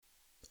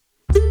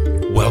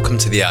Welcome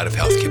to the Art of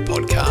Healthcare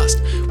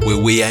podcast, where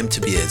we aim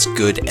to be as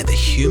good at the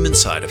human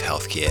side of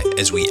healthcare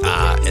as we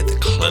are at the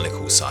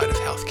clinical side of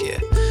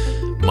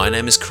healthcare. My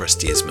name is Chris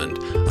Desmond.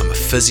 I'm a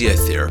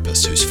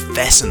physiotherapist who's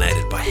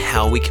fascinated by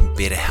how we can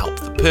better help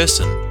the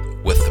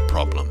person with the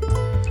problem.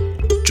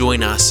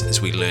 Join us as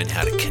we learn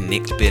how to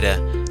connect better,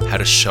 how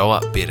to show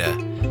up better,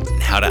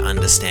 and how to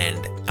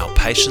understand our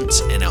patients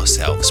and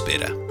ourselves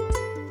better.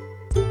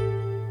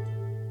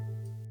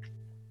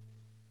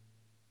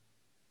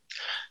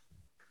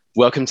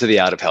 Welcome to the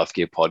Art of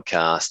Healthcare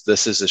podcast.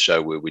 This is a show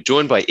where we're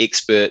joined by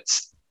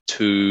experts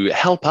to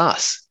help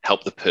us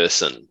help the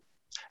person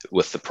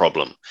with the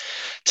problem.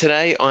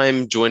 Today,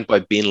 I'm joined by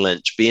Ben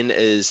Lynch. Ben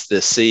is the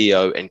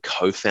CEO and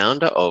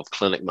co-founder of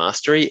Clinic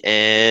Mastery,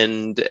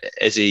 and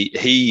as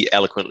he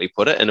eloquently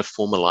put it, in a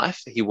former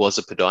life, he was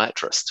a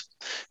podiatrist.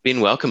 Ben,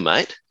 welcome,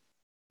 mate.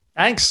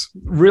 Thanks.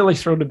 Really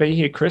thrilled to be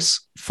here, Chris.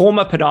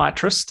 Former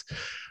podiatrist.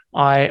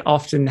 I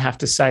often have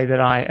to say that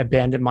I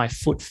abandoned my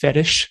foot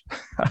fetish,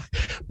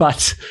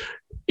 but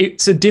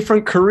it's a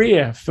different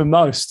career for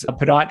most.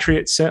 Podiatry,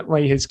 it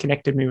certainly has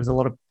connected me with a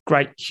lot of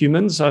great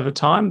humans over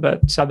time,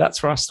 but so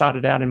that's where I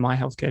started out in my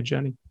healthcare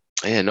journey.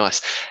 Yeah,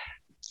 nice.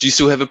 Do you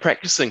still have a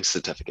practicing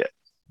certificate?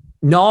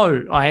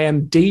 No, I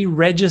am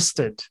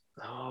deregistered.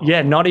 Oh.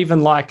 Yeah, not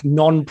even like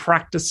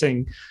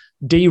non-practicing,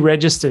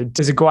 deregistered.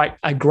 There's a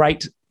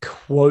great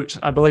quote,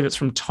 I believe it's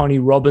from Tony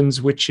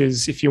Robbins, which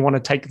is, if you want to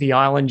take the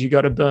island, you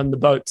got to burn the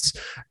boats.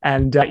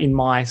 And in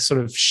my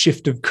sort of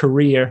shift of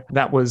career,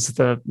 that was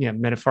the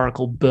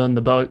metaphorical burn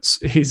the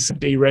boats is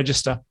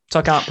deregister. So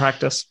I can't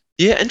practice.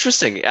 Yeah,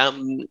 interesting.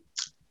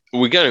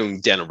 We're going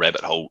down a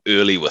rabbit hole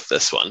early with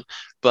this one,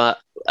 but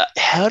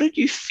how did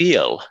you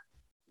feel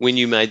when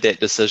you made that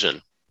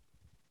decision?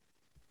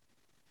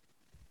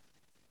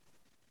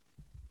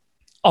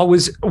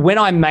 When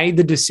I made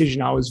the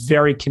decision, I was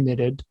very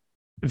committed,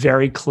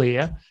 very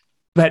clear,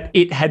 but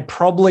it had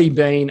probably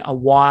been a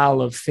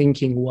while of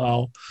thinking,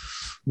 well,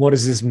 what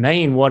does this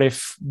mean? What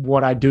if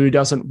what I do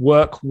doesn't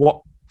work?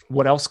 What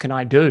else can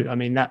I do? I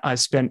mean, I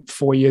spent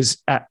 4 years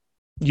at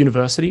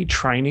university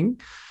training,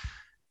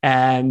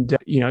 and,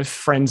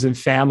 friends and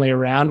family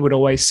around would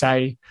always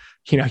say,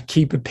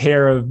 keep a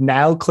pair of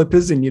nail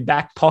clippers in your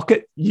back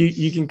pocket.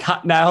 You can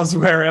cut nails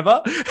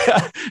wherever.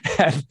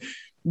 And,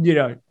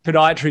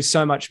 podiatry is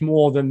so much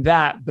more than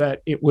that,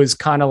 but it was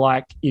kind of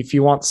like, if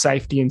you want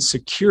safety and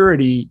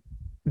security,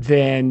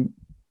 then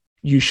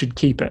you should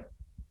keep it.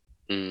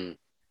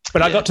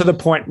 But I got to the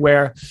point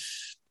where,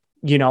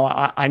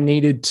 I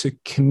needed to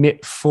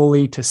commit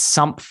fully to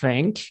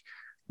something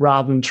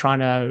rather than trying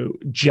to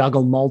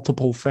juggle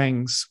multiple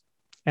things.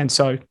 And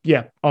so,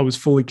 I was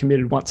fully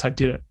committed once I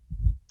did it.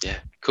 Yeah,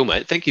 cool,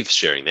 mate. Thank you for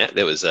sharing that.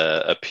 That was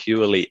a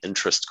purely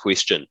interest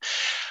question.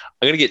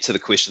 I'm going to get to the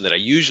question that I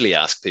usually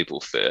ask people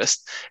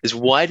first, is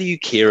why do you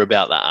care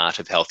about the art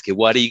of healthcare?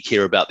 Why do you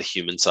care about the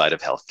human side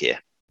of healthcare?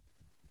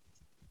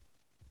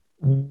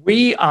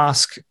 We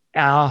ask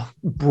our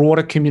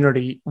broader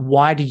community,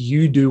 why do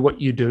you do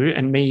what you do?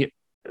 And me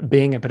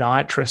being a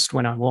podiatrist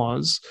when I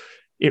was,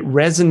 it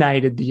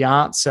resonated the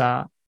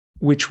answer,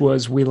 which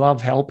was, we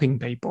love helping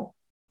people.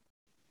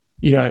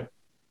 I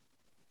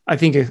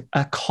think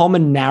a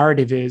common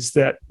narrative is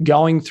that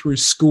going through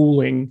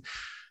schooling,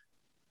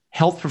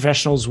 health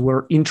professionals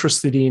were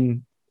interested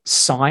in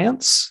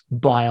science,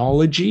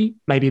 biology,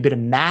 maybe a bit of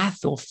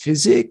math or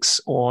physics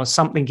or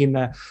something in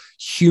the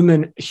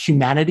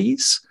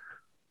humanities.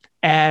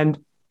 And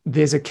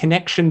there's a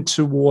connection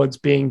towards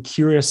being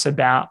curious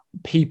about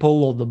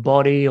people or the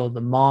body or the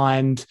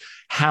mind,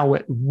 how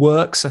it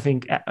works. I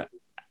think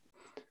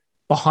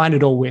behind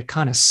it all, we're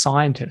kind of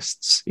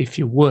scientists, if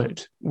you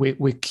would.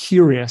 We're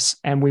curious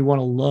and we want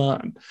to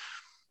learn.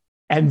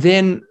 And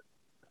then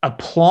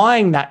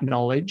applying that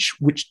knowledge,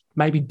 which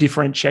maybe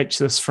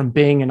differentiates us from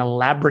being in a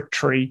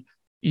laboratory,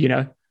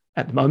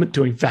 at the moment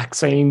doing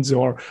vaccines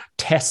or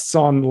tests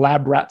on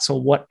lab rats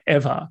or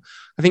whatever.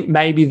 I think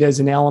maybe there's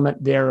an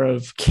element there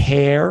of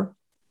care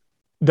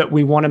that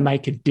we want to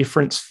make a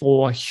difference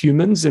for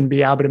humans and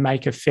be able to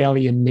make a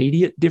fairly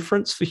immediate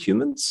difference for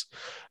humans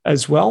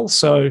as well.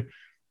 So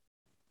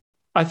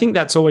I think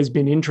that's always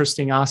been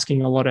interesting,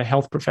 asking a lot of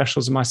health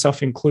professionals,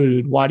 myself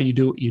included, why do you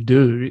do what you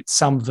do? It's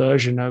some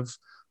version of,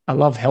 I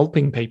love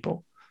helping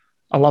people.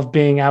 I love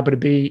being able to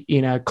be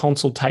in a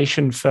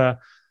consultation for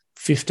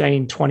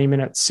 15, 20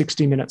 minutes,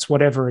 60 minutes,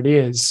 whatever it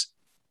is.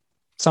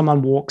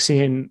 Someone walks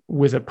in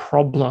with a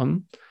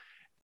problem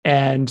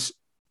and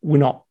we're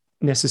not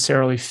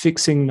necessarily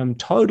fixing them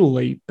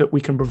totally, but we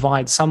can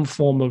provide some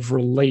form of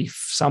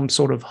relief, some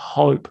sort of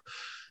hope,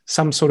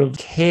 some sort of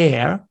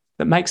care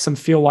that makes them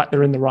feel like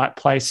they're in the right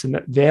place and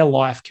that their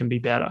life can be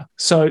better.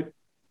 So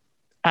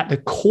at the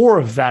core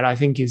of that, I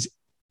think, is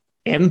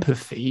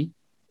empathy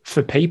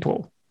for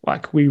people.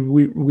 Like we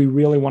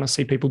really want to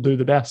see people do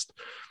the best.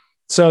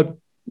 So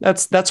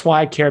that's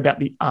why I care about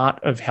the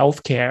art of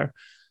healthcare.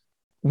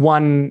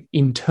 One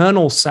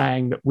internal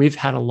saying that we've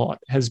had a lot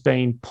has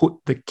been, put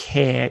the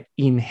care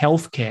in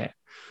healthcare.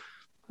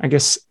 I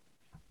guess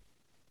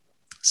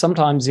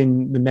sometimes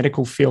in the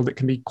medical field, it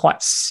can be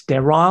quite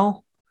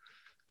sterile.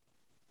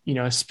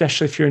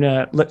 especially if you're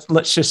in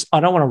let's just, I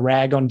don't want to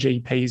rag on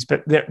GPs,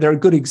 but they're a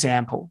good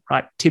example,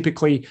 right?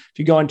 Typically, if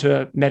you go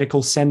into a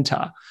medical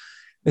center,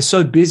 they're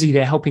so busy,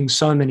 they're helping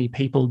so many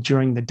people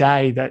during the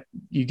day that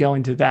you go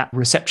into that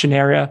reception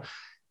area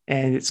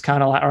and it's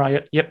kind of like, all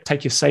right, yep,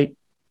 take your seat.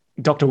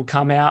 Doctor will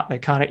come out. They're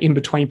kind of in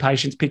between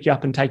patients, pick you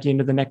up and take you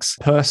into the next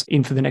person,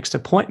 in for the next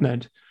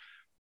appointment.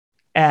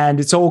 And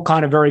it's all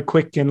kind of very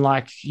quick and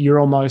like you're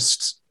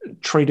almost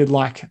treated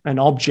like an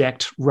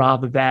object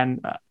rather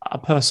than a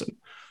person.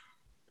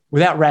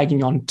 Without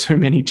ragging on too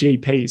many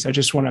GPs, I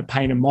just want to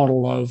paint a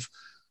model of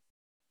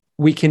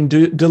we can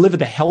deliver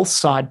the health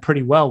side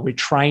pretty well. We're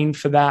trained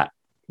for that.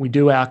 We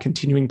do our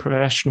continuing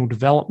professional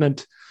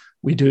development.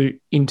 We do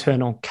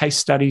internal case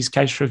studies,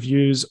 case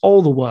reviews,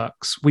 all the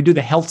works. We do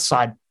the health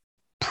side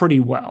pretty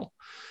well.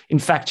 In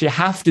fact, you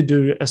have to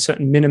do a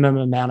certain minimum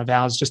amount of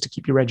hours just to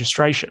keep your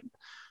registration.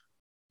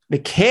 The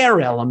care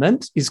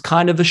element is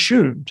kind of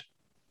assumed.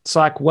 It's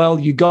like, well,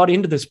 you got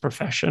into this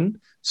profession,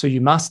 so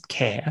you must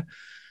care,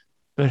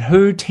 but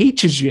who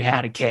teaches you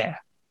how to care?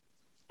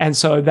 And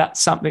so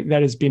that's something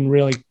that has been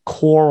really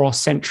core or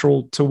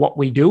central to what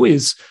we do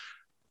is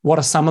what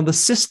are some of the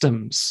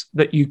systems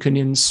that you can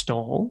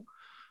install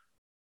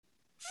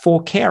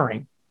for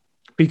caring?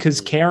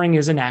 Because caring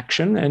is an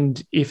action.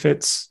 And if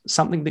it's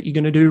something that you're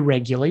going to do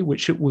regularly,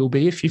 which it will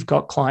be if you've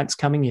got clients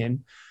coming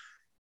in,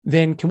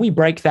 then can we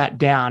break that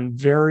down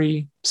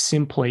very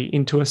simply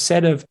into a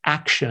set of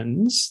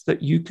actions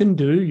that you can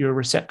do, your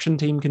reception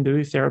team can do,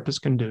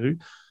 therapists can do,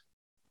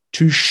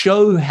 to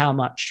show how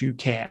much you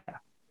care?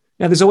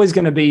 Now, there's always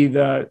going to be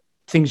the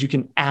things you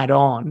can add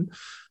on.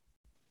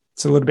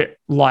 It's a little bit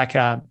like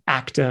an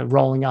actor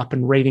rolling up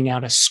and reading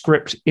out a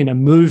script in a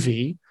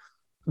movie.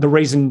 The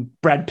reason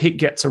Brad Pitt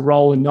gets a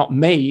role and not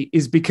me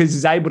is because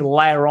he's able to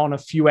layer on a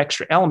few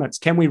extra elements.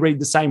 Can we read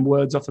the same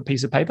words off a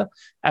piece of paper?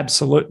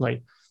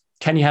 Absolutely.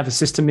 Can you have a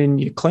system in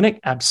your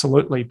clinic?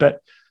 Absolutely.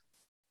 But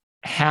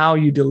how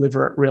you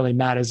deliver it really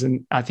matters.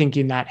 And I think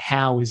in that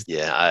how is...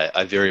 Yeah,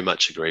 I very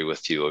much agree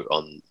with you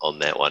on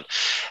that one.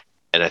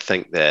 And I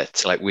think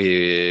that like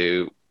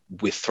we've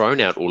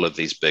thrown out all of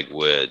these big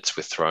words.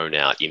 We've thrown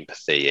out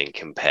empathy and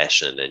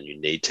compassion, and you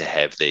need to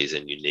have these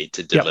and you need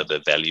to deliver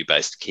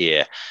value-based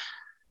care.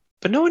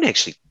 But no one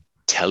actually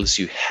tells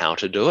you how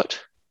to do it.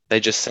 They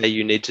just say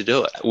you need to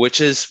do it, which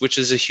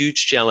is a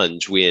huge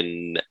challenge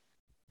when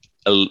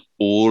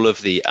all of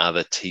the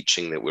other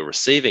teaching that we're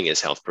receiving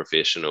as health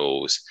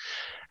professionals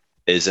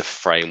is a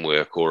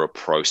framework or a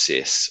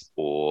process,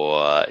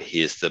 or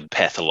here's the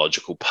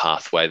pathological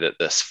pathway that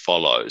this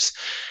follows.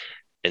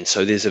 And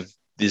so there's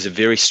a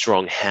very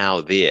strong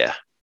how there,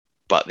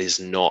 but there's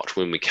not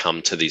when we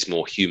come to these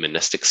more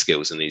humanistic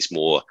skills and these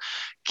more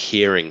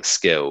caring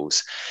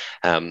skills.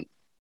 And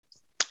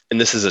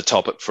this is a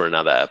topic for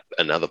another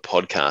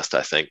podcast,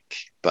 I think,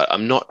 but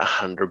I'm not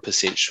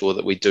 100% sure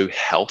that we do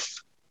health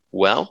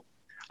well.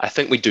 I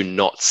think we do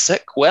not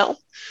sick well,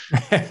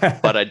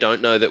 but I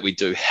don't know that we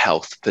do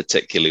health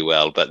particularly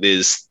well. But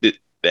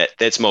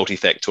that's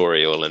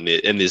multifactorial,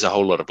 and there's a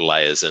whole lot of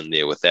layers in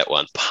there with that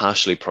one,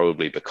 partially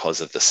probably because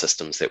of the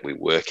systems that we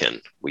work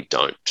in. We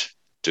don't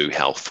do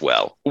health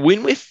well.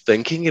 When we're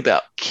thinking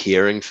about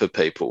caring for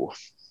people,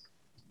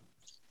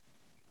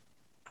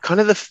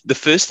 kind of the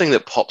first thing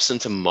that pops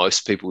into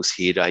most people's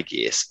head, I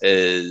guess,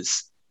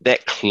 is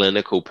that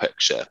clinical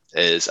picture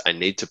is I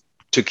need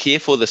to care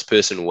for this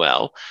person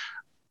well.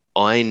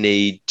 I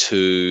need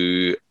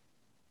to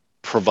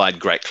provide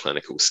great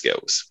clinical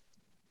skills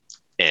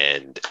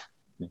and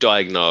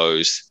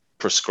diagnose,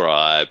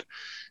 prescribe,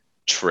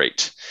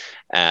 treat,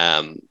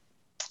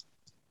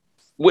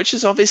 which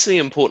is obviously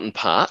an important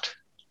part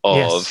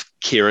of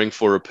caring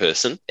for a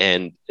person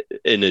and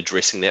in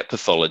addressing that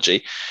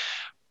pathology.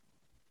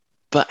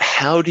 But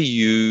how do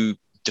you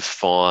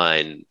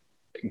define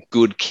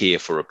good care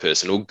for a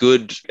person, or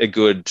a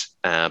good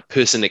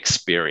person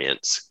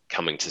experience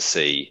coming to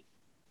see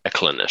a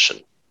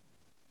clinician?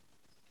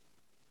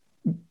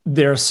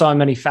 There are so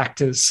many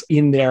factors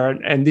in there,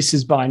 and this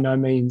is by no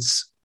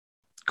means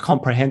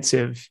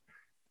comprehensive,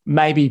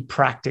 maybe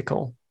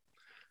practical.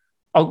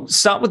 I'll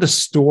start with a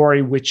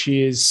story, which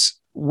is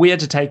we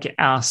had to take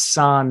our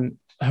son,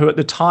 who at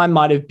the time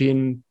might have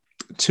been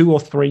 2 or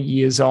 3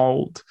 years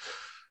old,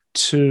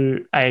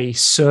 to a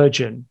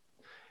surgeon,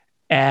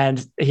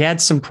 and he had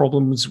some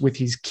problems with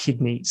his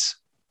kidneys.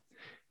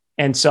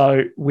 And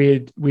so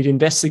we'd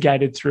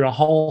investigated through a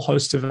whole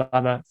host of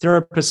other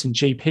therapists and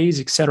GPs,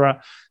 et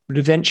cetera, but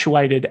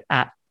eventuated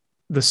at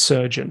the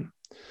surgeon.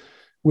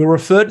 We were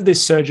referred to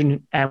this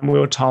surgeon and we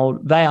were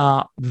told they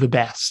are the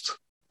best.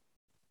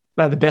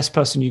 They're the best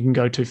person you can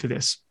go to for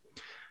this.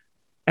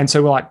 And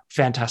so we're like,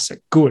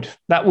 fantastic, good.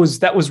 That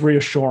was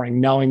reassuring,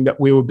 knowing that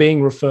we were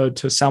being referred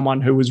to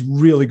someone who was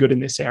really good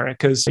in this area,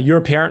 because you're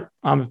a parent,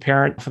 I'm a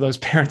parent. For those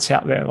parents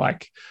out there,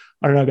 like,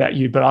 I don't know about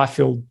you, but I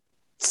feel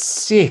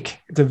sick.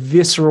 It's a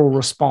visceral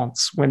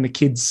response when the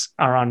kids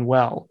are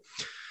unwell.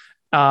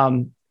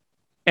 And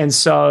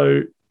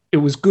so it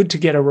was good to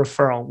get a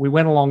referral. We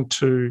went along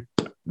to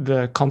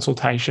the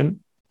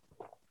consultation,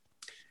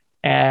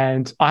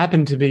 And I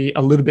happened to be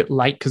a little bit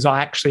late because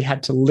I actually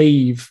had to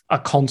leave a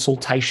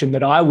consultation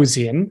that I was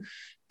in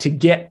to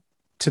get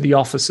to the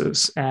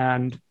offices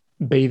and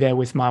be there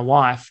with my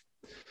wife.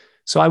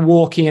 So I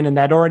walk in and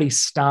they'd already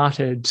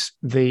started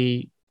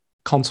the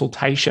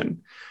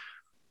consultation.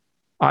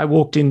 I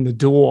walked in the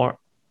door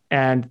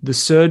and the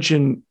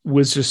surgeon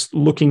was just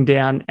looking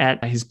down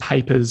at his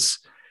papers,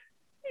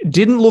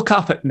 didn't look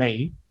up at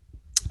me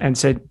and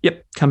said,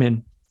 "Yep, come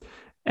in."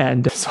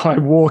 And so I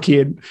walk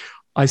in,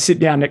 I sit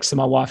down next to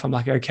my wife. I'm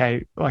like,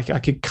 okay, like I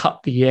could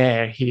cut the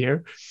air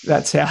here.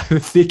 That's how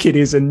thick it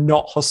is and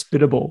not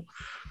hospitable.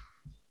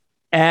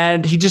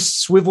 And he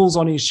just swivels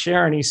on his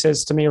chair and he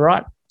says to me,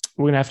 "Right,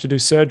 we're going to have to do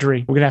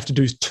surgery. We're going to have to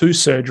do 2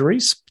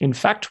 surgeries. In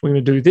fact, we're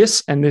going to do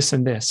this and this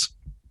and this.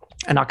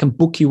 And I can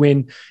book you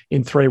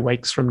in 3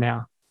 weeks from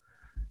now."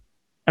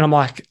 And I'm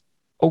like,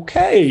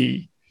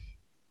 okay,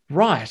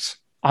 right.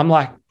 I'm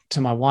like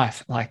to my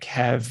wife, like,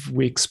 have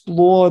we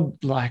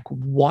explored like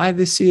why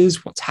this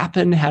is, what's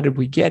happened? How did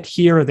we get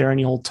here? Are there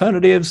any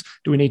alternatives?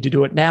 Do we need to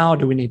do it now?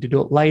 Do we need to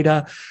do it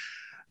later?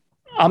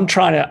 I'm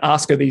trying to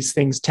ask her these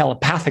things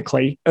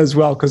telepathically as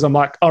well, because I'm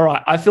like, all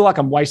right, I feel like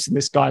I'm wasting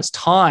this guy's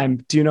time.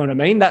 Do you know what I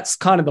mean? That's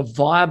kind of the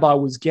vibe I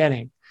was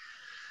getting.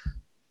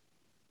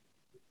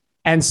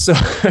 And so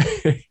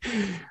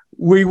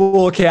we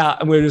walk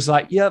out and we're just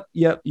like, yep,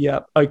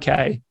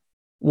 okay.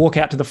 Walk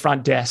out to the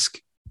front desk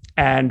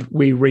and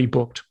we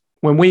rebooked.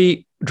 When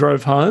we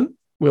drove home,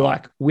 we're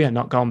like, we are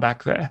not going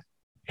back there.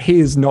 He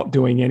is not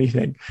doing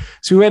anything.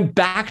 So we went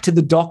back to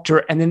the doctor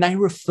and then they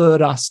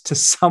referred us to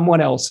someone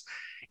else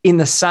in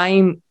the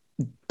same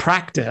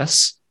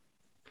practice,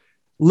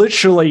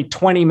 literally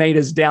 20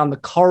 meters down the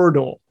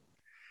corridor.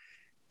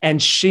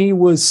 And she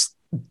was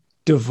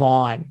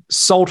divine,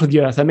 salt of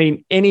the earth. I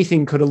mean,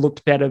 anything could have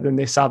looked better than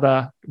this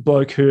other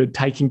bloke who had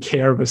taken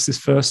care of us this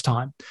first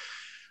time.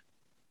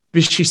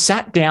 But she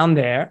sat down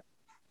there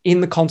in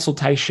the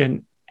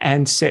consultation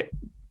and said,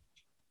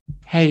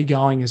 "How are you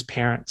going as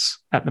parents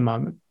at the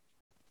moment?"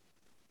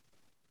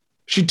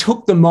 She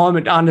took the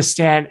moment to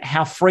understand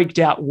how freaked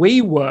out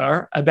we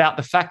were about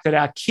the fact that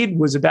our kid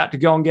was about to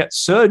go and get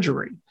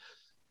surgery.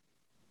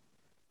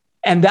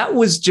 And that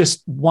was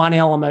just one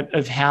element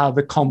of how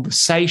the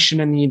conversation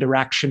and the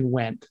interaction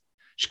went.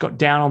 She got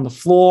down on the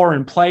floor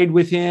and played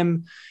with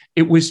him.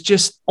 It was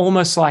just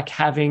almost like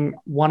having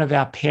one of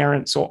our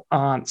parents or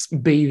aunts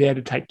be there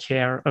to take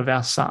care of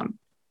our son.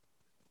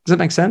 Does that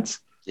make sense?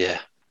 Yeah.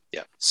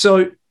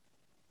 So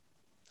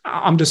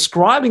I'm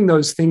describing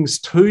those things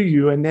to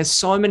you, and there's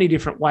so many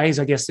different ways,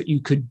 I guess, that you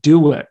could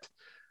do it.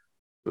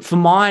 But for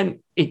mine,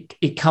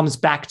 it comes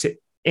back to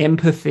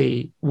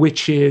empathy,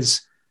 which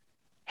is,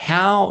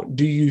 how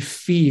do you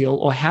feel,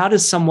 or how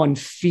does someone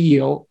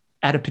feel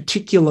at a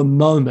particular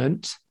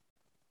moment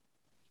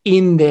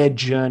in their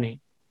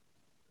journey?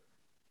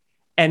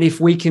 And if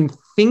we can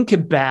think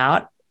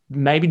about,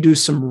 maybe do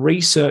some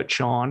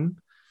research on,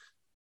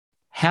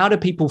 how do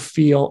people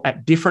feel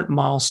at different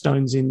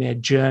milestones in their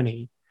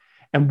journey?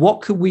 And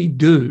what could we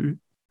do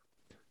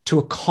to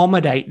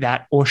accommodate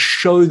that, or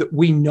show that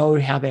we know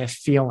how they're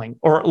feeling,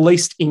 or at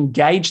least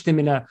engage them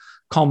in a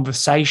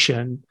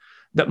conversation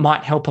that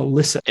might help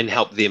elicit. And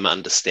help them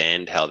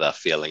understand how they're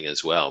feeling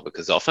as well,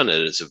 because often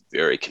it is a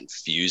very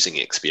confusing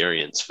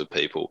experience for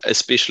people,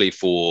 especially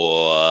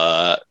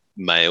for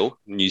male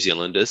New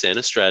Zealanders and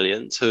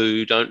Australians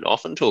who don't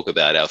often talk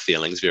about our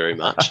feelings very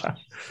much.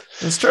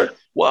 That's true.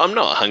 Well, I'm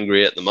not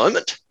hungry at the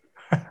moment.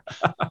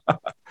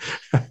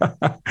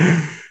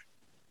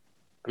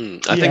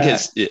 I think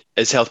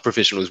as health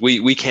professionals,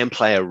 we can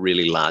play a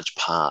really large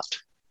part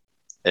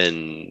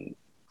in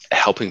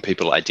helping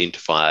people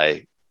identify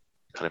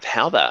kind of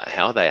how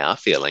they are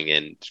feeling,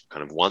 and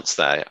kind of once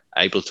they're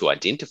able to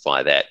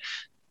identify that,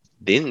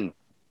 then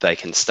they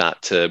can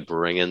start to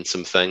bring in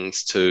some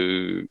things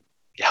to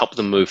help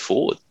them move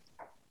forward.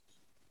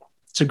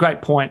 It's a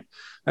great point.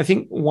 I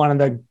think one of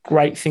the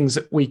great things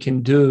that we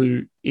can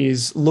do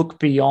is look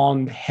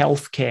beyond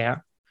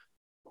healthcare,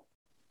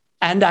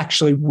 and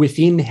actually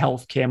within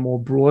healthcare more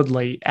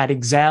broadly, at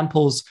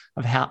examples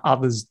of how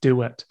others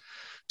do it.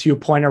 To your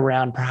point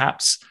around,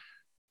 perhaps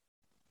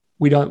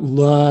we don't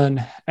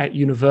learn at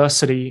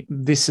university,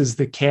 this is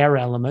the care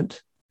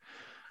element.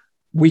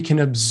 We can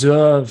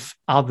observe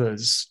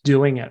others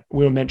doing it.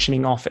 We were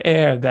mentioning off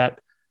air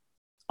that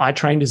I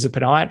trained as a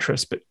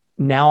podiatrist, but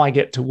now I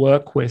get to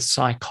work with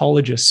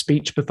psychologists,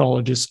 speech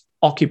pathologists,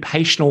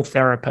 occupational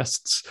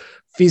therapists,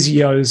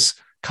 physios,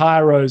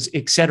 chiros,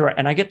 etc.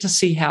 And I get to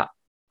see how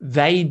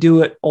they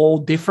do it all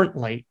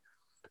differently,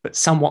 but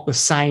somewhat the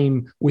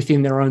same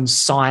within their own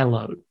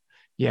silo.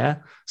 Yeah.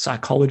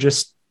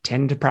 Psychologists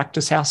tend to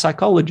practice how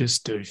psychologists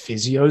do.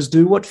 Physios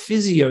do what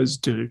physios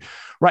do,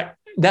 right?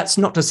 That's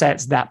not to say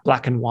it's that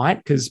black and white,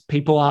 because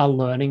people are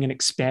learning and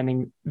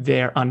expanding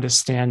their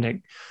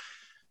understanding.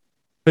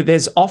 But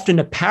there's often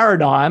a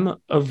paradigm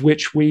of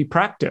which we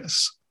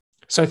practice.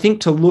 So I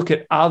think to look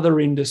at other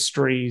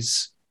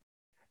industries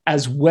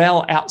as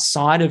well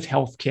outside of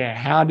healthcare.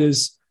 How do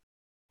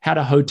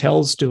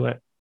hotels do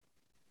it?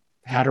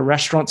 How do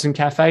restaurants and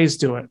cafes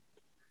do it?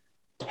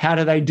 How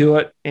do they do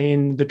it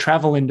in the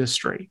travel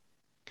industry?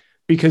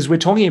 Because we're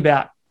talking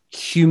about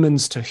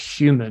humans to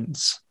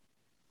humans.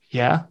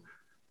 Yeah.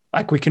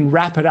 Like we can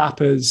wrap it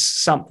up as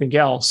something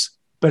else,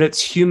 but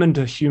it's human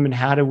to human.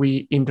 How do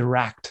we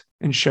interact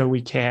and show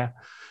we care?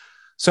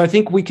 So I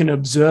think we can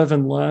observe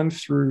and learn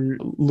through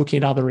looking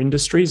at other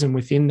industries and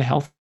within the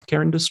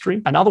healthcare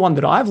industry. Another one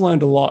that I've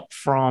learned a lot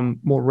from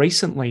more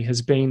recently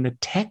has been the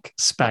tech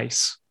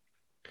space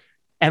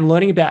and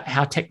learning about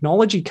how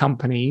technology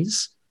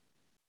companies,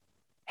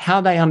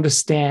 how they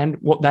understand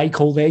what they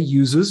call their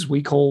users,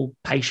 we call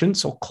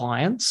patients or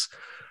clients,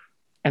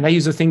 and they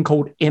use a thing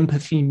called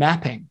empathy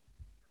mapping,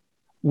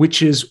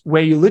 which is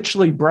where you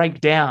literally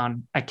break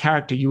down a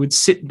character. You would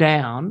sit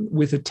down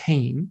with a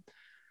team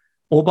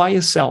or by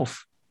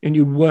yourself and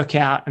you'd work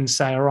out and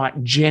say, all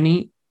right,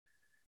 Jenny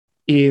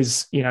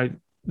is,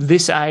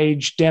 this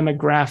age,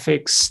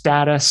 demographics,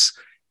 status,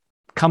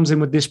 comes in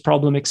with this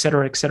problem, et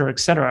cetera, et cetera, et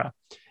cetera,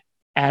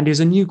 and is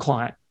a new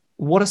client.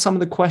 What are some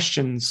of the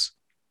questions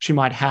she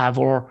might have,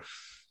 or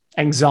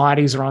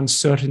anxieties or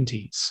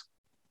uncertainties?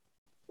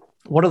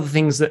 What are the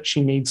things that she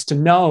needs to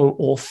know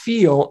or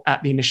feel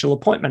at the initial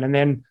appointment? And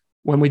then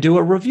when we do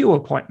a review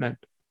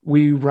appointment,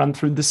 we run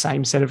through the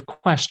same set of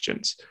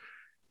questions.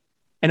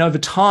 And over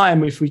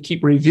time, if we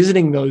keep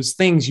revisiting those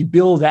things, you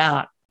build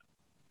out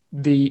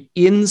the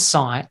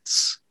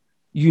insights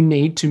you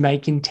need to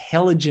make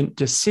intelligent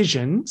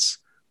decisions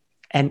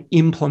and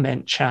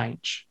implement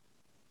change.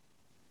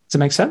 Does that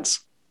make sense?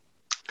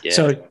 Yeah.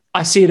 So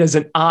I see it as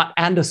an art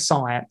and a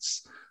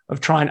science of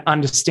trying to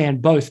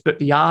understand both, but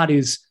the art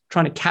is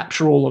trying to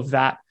capture all of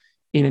that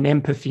in an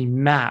empathy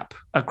map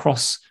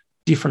across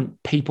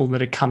different people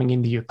that are coming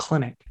into your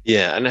clinic.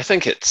 Yeah, and I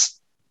think with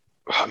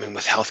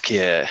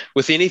healthcare,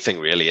 with anything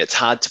really, it's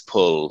hard to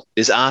pull.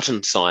 There's art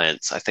and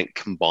science, I think,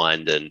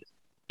 combined in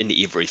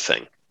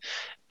everything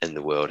in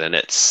the world. And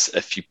it's,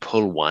 if you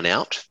pull one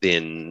out,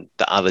 then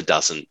the other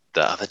doesn't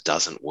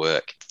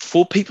work.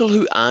 For people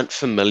who aren't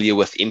familiar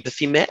with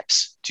empathy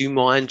maps, do you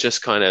mind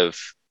just kind of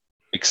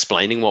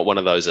explaining what one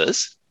of those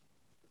is?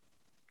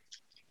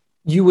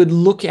 You would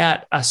look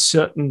at a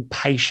certain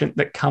patient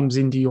that comes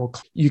into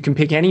you can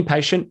pick any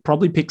patient,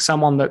 probably pick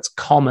someone that's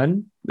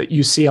common that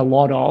you see a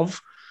lot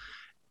of.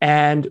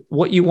 And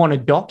what you want to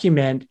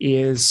document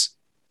is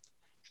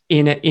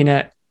in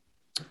a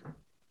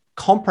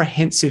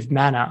comprehensive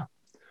manner,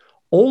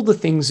 all the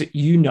things that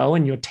you know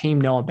and your team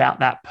know about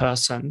that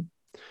person,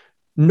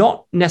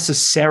 not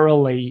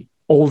necessarily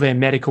all their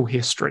medical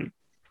history.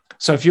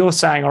 So if you're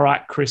saying, all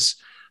right, Chris,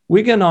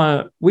 we're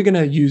gonna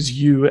use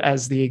you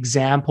as the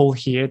example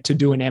here to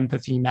do an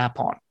empathy map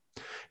on.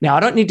 Now, I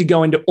don't need to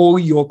go into all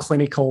your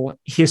clinical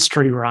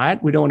history,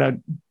 right? We don't want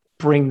to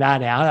bring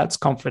that out. That's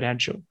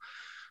confidential.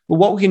 But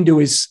what we can do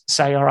is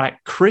say, all right,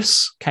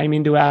 Chris came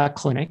into our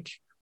clinic.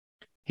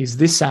 He's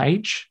this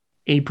age.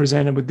 He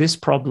presented with this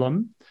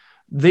problem.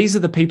 These are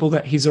the people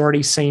that he's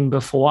already seen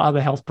before,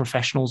 other health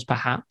professionals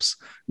perhaps.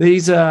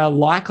 These are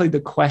likely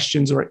the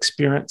questions or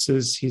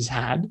experiences he's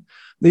had.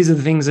 These are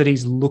the things that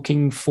he's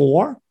looking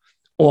for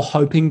or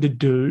hoping to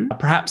do.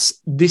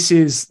 Perhaps this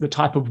is the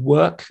type of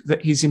work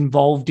that he's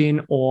involved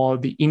in or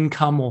the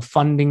income or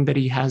funding that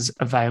he has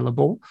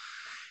available.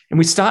 And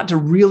we start to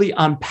really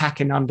unpack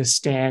and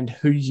understand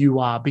who you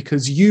are,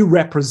 because you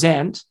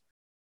represent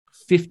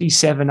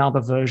 57 other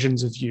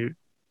versions of you.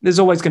 There's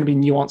always going to be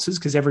nuances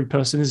because every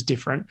person is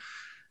different.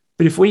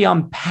 But if we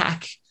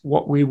unpack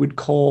what we would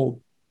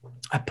call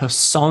a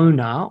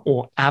persona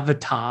or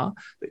avatar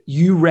that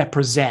you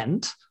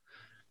represent,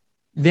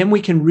 then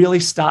we can really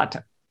start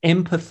to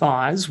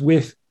empathize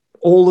with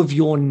all of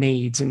your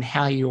needs and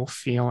how you're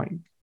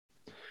feeling.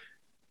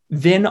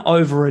 Then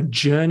over a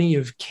journey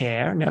of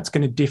care, now it's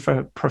going to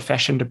differ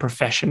profession to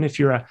profession. If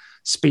you're a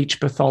speech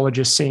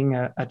pathologist seeing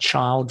a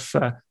child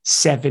for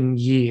 7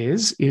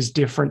 years is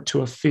different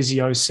to a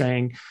physio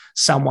seeing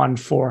someone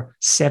for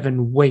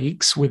 7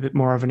 weeks with it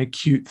more of an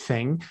acute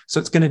thing. So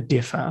it's going to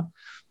differ.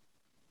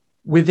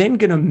 We're then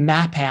going to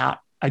map out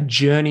a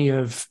journey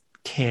of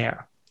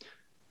care.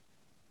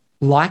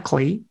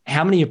 Likely,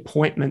 how many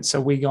appointments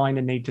are we going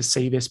to need to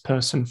see this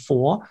person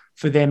for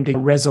them to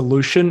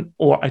resolution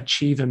or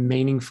achieve a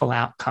meaningful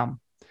outcome?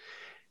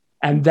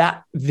 And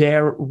that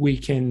there we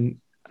can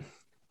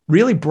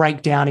really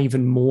break down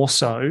even more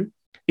so.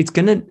 It's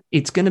going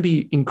to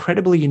be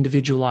incredibly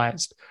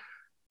individualized.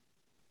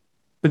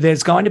 But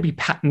there's going to be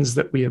patterns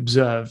that we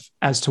observe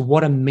as to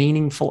what a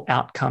meaningful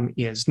outcome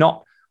is.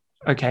 Not,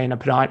 okay, in a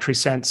podiatry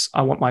sense,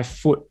 I want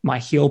my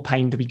heel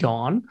pain to be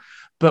gone.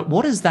 But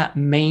what does that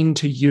mean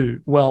to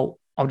you? Well,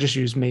 I'll just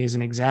use me as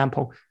an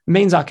example. It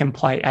means I can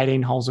play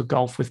 18 holes of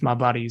golf with my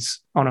buddies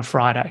on a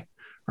Friday,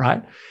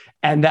 right?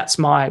 And that's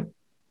my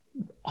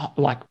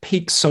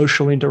peak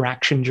social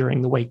interaction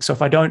during the week. So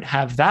if I don't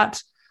have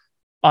that,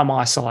 I'm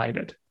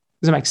isolated.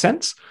 Does that make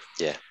sense?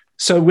 Yeah.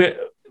 So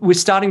we're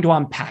starting to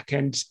unpack,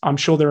 and I'm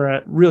sure there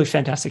are really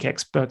fantastic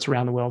experts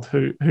around the world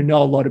who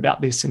know a lot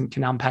about this and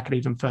can unpack it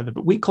even further,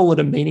 but we call it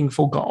a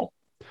meaningful goal.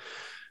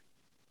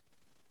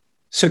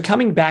 So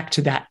coming back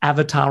to that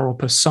avatar or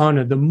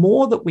persona, the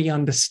more that we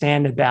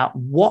understand about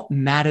what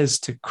matters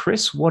to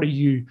Chris, what are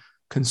you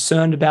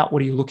concerned about,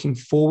 what are you looking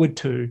forward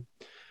to,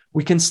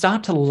 we can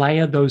start to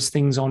layer those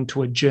things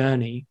onto a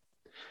journey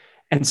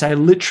and say,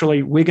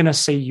 literally, we're going to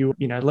see you,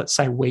 let's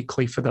say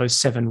weekly for those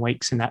 7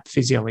 weeks in that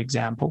physio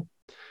example.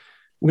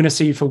 We're going to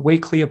see you for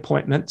weekly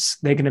appointments.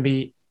 They're going to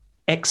be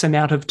X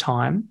amount of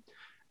time.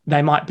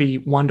 They might be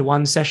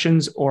one-to-one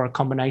sessions or a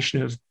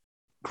combination of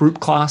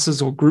group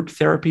classes or group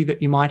therapy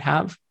that you might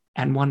have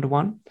and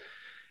one-to-one.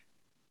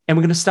 And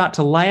we're going to start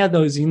to layer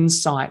those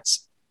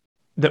insights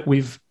that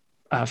we've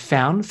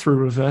found through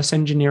reverse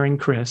engineering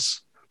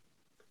Chris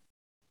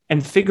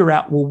and figure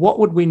out, well, what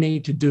would we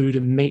need to do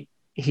to meet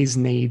his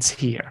needs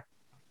here?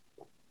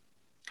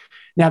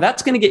 Now,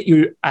 that's going to get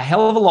you a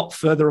hell of a lot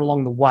further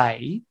along the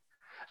way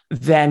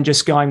than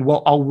just going,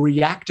 well, I'll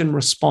react and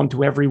respond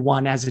to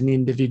everyone as an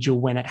individual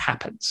when it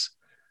happens.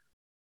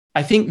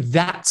 I think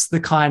that's the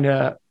kind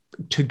of,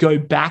 to go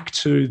back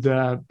to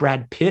the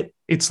Brad Pitt,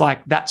 it's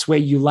like that's where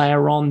you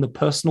layer on the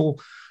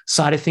personal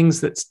side of things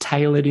that's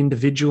tailored,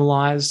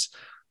 individualized.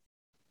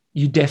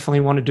 You definitely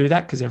want to do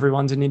that because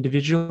everyone's an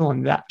individual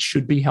and that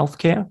should be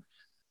healthcare.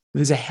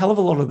 There's a hell of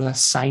a lot of the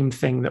same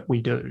thing that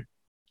we do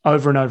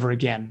over and over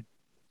again,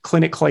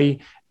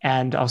 clinically,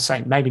 and I'll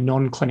say maybe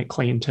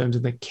non-clinically in terms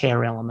of the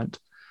care element.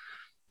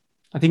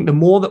 I think the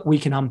more that we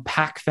can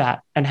unpack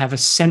that and have a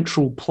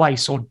central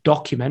place or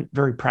document,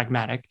 very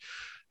pragmatic,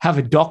 have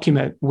a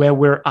document where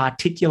we're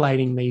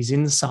articulating these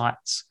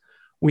insights,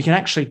 we can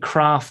actually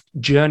craft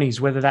journeys,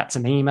 whether that's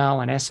an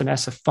email, an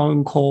SMS, a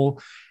phone call,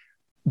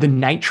 the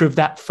nature of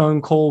that phone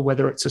call,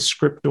 whether it's a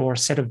script or a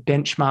set of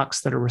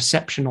benchmarks that a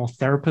reception or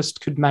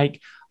therapist could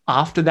make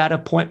after that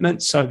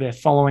appointment. So they're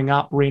following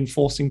up,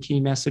 reinforcing key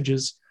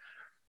messages,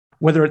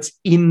 whether it's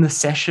in the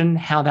session,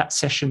 how that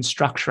session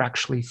structure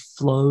actually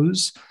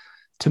flows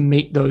to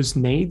meet those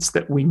needs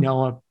that we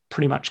know are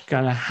pretty much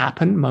going to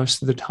happen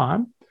most of the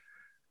time.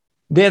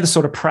 They're the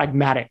sort of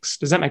pragmatics.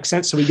 Does that make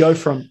sense? So we go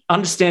from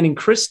understanding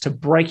Chris to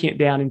breaking it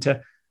down into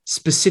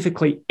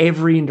specifically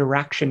every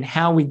interaction,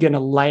 how we're going to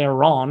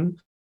layer on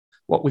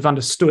what we've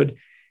understood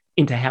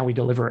into how we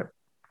deliver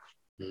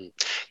it.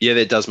 Yeah,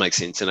 that does make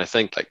sense. And I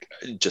think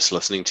just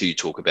listening to you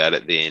talk about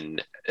it, then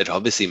it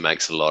obviously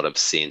makes a lot of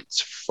sense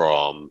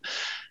from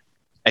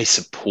a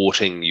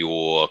supporting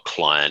your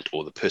client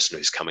or the person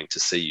who's coming to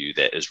see you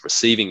that is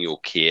receiving your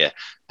care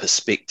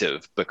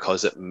perspective,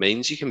 because it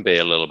means you can be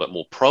a little bit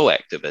more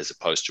proactive as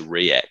opposed to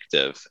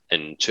reactive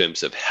in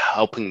terms of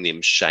helping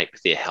them shape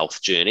their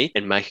health journey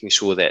and making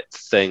sure that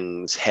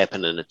things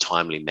happen in a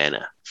timely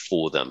manner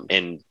for them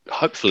and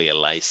hopefully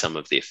allay some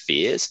of their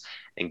fears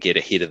and get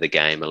ahead of the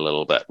game a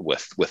little bit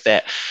with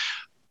that.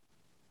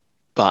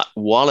 But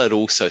while it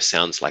also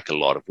sounds like a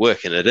lot of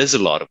work, and it is a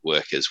lot of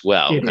work as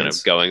well,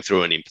 of going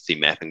through an empathy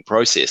mapping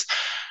process,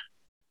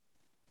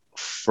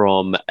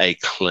 from a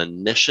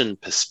clinician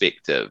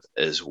perspective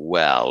as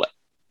well,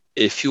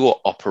 if you're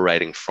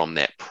operating from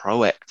that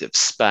proactive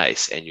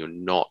space and you're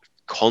not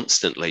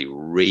constantly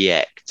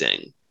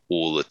reacting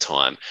all the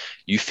time,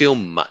 you feel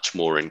much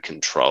more in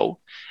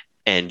control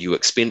and you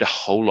expend a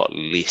whole lot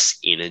less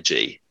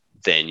energy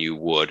than you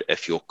would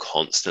if you're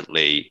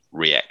constantly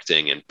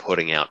reacting and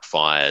putting out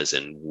fires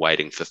and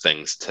waiting for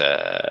things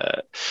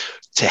to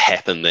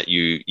happen that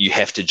you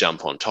have to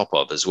jump on top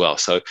of as well.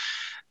 So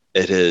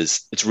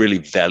it's really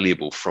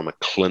valuable from a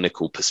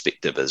clinical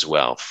perspective as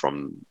well,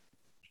 from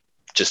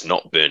just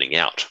not burning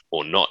out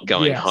or not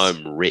going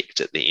home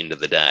wrecked at the end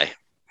of the day.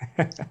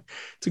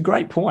 It's a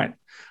great point.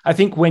 I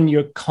think when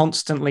you're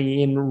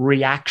constantly in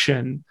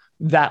reaction,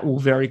 that will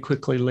very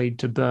quickly lead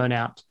to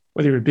burnout,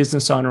 whether you're a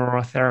business owner or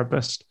a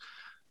therapist.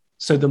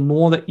 So the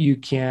more that you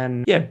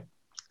can,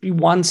 be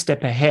one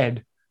step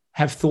ahead,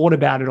 have thought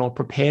about it or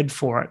prepared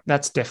for it,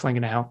 that's definitely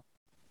going to help.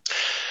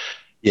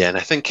 Yeah, and I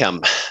think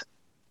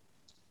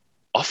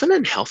often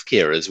in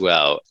healthcare as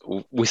well,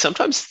 we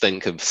sometimes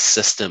think of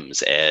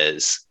systems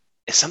as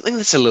something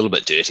that's a little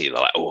bit dirty. They're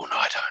like, oh,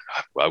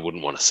 no, I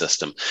wouldn't want a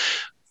system.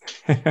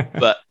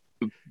 But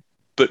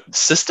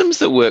systems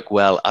that work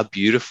well are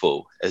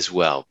beautiful as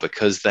well,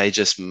 because they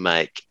just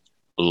make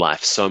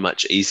life so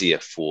much easier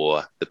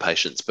for the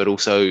patients, but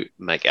also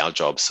make our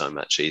job so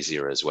much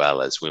easier as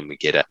well, as when we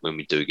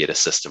do get a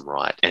system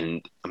right.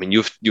 And I mean,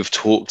 you've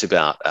talked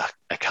about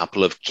a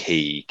couple of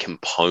key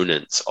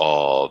components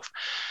of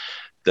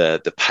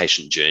the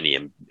patient journey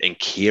and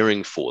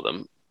caring for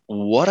them.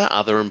 What are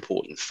other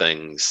important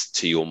things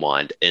to your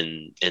mind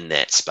in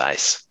that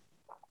space?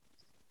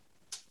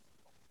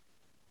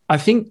 I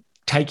think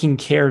taking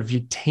care of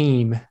your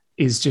team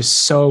is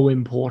just so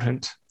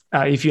important.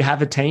 If you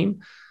have a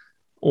team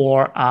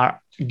or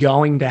are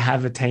going to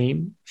have a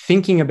team,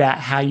 thinking about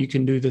how you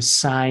can do the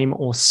same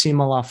or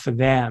similar for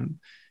them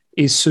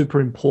is super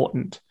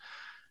important.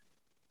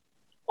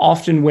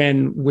 Often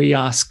when we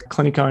ask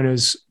clinic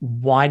owners,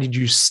 why did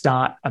you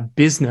start a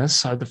business?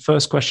 So the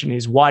first question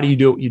is, why do you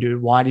do what you do?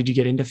 Why did you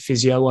get into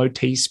physio,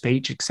 OT,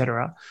 speech,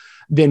 etc.?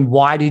 Then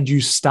why did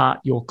you start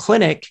your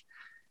clinic?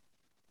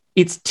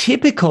 It's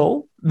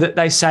typical that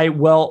they say,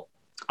 well,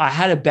 I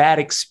had a bad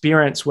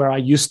experience where I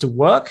used to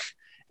work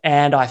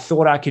and I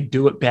thought I could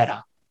do it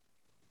better.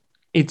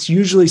 It's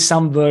usually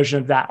some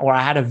version of that, or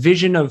I had a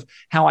vision of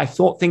how I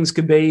thought things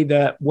could be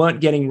that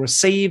weren't getting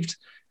received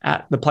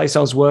at the place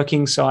I was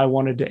working, so I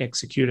wanted to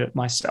execute it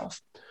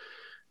myself.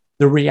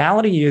 The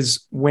reality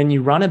is, when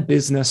you run a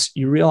business,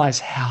 you realize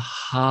how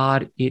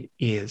hard it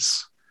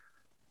is.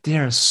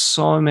 There are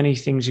so many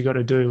things you got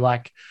to do,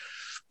 like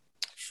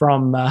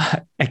from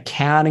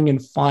accounting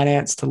and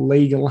finance to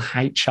legal,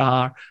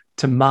 HR,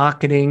 to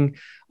marketing,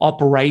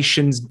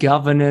 operations,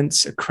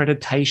 governance,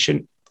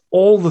 accreditation,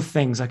 all the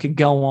things. I could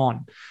go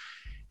on.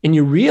 And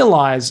you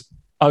realize,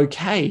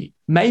 okay,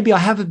 maybe I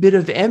have a bit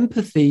of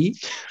empathy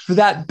for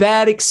that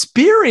bad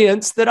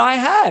experience that I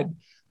had,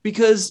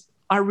 because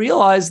I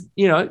realized,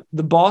 the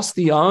boss,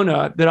 the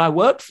owner that I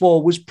worked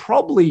for was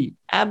probably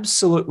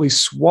absolutely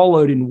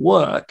swallowed in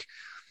work,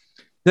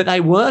 that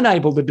they weren't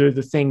able to do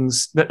the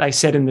things that they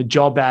said in the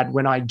job ad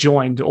when I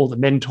joined, all the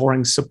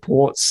mentoring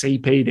support,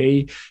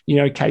 CPD,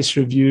 case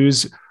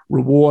reviews,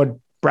 reward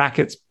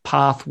brackets,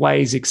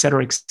 pathways, et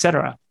cetera, et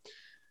cetera.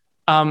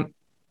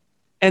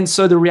 And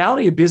so the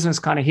reality of business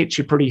kind of hits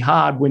you pretty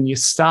hard when you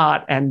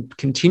start, and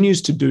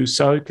continues to do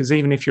so, because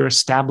even if you're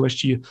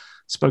established, you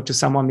spoke to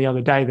someone the other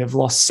day, they've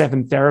lost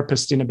 7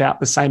 therapists in about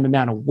the same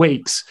amount of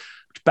weeks,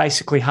 which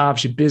basically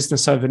halves your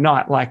business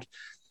overnight. Like,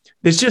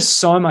 there's just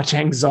so much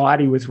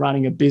anxiety with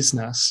running a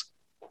business.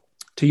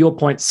 To your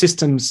point,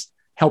 systems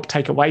help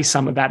take away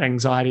some of that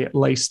anxiety, at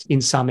least in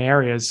some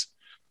areas.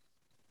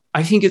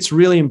 I think it's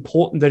really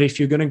important that if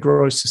you're going to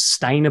grow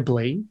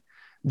sustainably,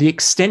 the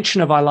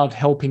extension of I love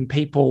helping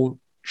people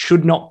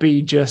should not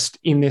be just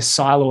in this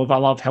silo of I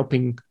love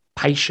helping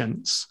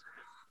patients.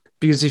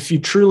 Because if you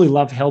truly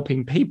love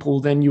helping people,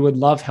 then you would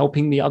love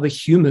helping the other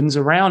humans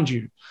around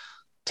you,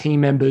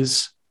 team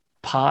members,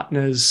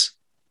 partners,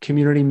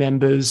 community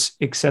members,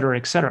 et cetera,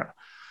 et cetera.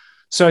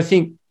 So I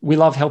think we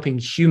love helping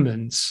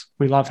humans.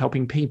 We love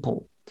helping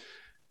people.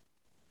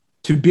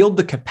 To build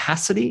the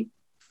capacity,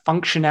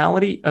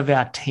 functionality of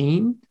our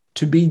team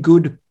to be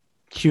good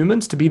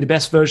humans, to be the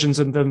best versions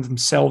of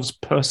themselves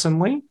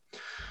personally,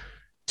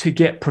 to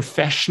get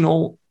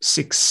professional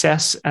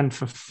success and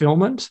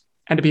fulfillment,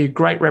 and to be a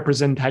great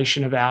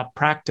representation of our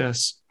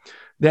practice.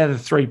 They're the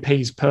 3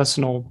 Ps: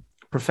 personal,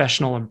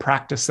 professional, and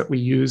practice, that we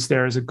use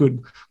there as a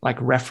good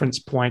reference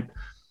point.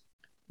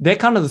 They're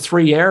kind of the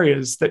 3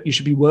 areas that you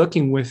should be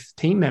working with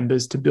team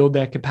members to build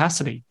their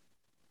capacity.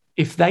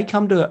 If they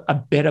come to a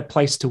better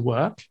place to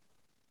work,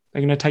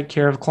 they're going to take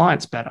care of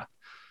clients better.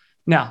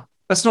 Now,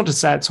 that's not to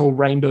say it's all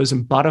rainbows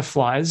and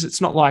butterflies.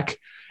 It's not like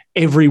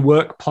every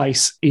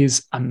workplace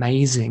is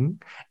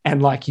amazing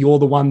and you're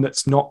the one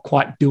that's not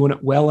quite doing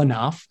it well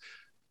enough.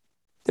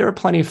 There are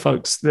plenty of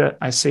folks that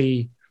I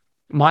see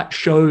might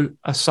show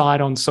a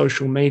side on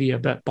social media,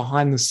 but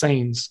behind the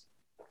scenes,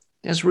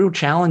 there's real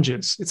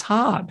challenges. It's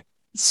hard.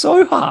 It's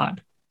so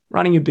hard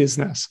running a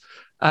business,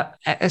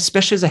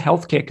 especially as a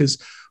healthcare,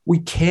 because we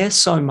care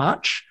so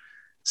much.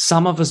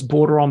 Some of us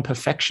border on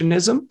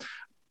perfectionism,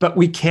 but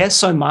we care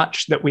so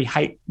much that we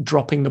hate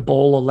dropping the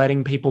ball or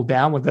letting people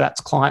down, whether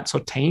that's clients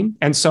or team.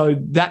 And so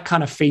that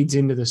kind of feeds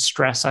into the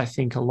stress, I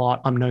think, a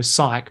lot. I'm no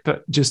psych,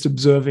 but just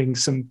observing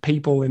some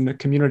people in the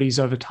communities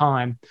over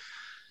time.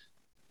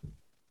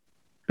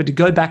 But to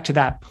go back to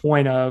that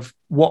point of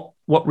what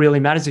really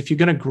matters, if you're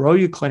going to grow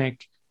your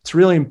clinic, it's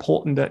really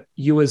important that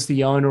you as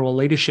the owner or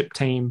leadership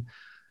team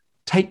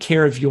take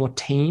care of your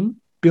team,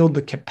 build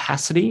the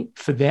capacity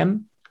for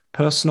them,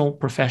 personal,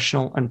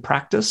 professional, and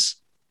practice.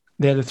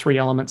 They're the 3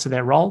 elements of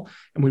their role.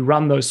 And we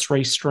run those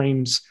 3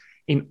 streams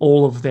in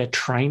all of their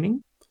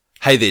training.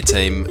 Hey there,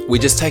 team.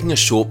 We're just taking a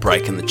short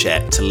break in the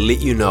chat to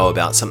let you know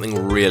about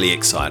something really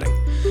exciting.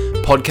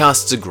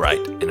 Podcasts are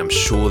great, and I'm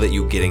sure that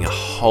you're getting a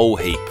whole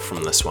heap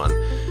from this one,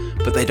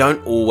 but they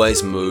don't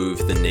always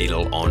move the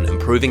needle on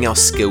improving our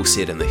skill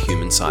set in the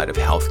human side of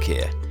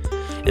healthcare.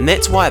 And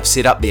that's why I've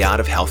set up the Art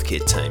of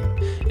Healthcare team.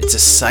 It's a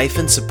safe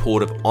and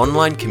supportive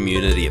online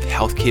community of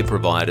healthcare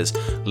providers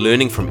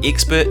learning from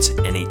experts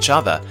and each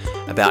other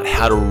about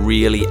how to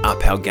really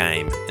up our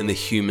game in the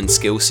human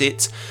skill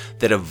sets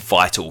that are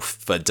vital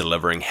for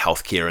delivering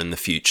healthcare in the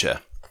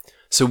future.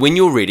 So when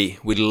you're ready,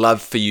 we'd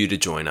love for you to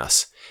join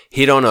us.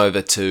 Head on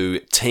over to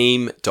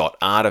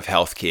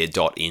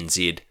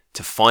team.artofhealthcare.nz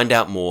to find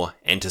out more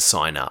and to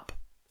sign up.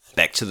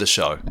 Back to the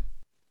show.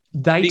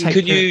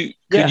 Could you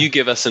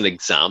give us an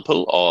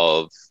example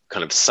of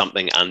kind of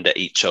something under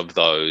each of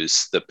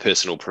those, the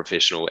personal,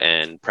 professional,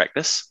 and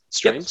practice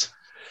streams? Yep.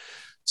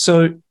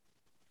 So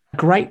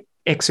great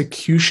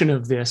execution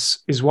of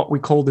this is what we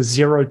call the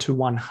 0 to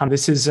 100.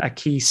 This is a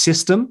key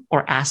system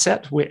or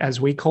asset,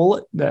 as we call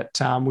it, that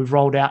we've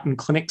rolled out in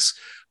clinics,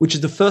 which is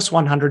the first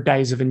 100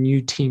 days of a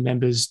new team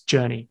member's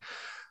journey.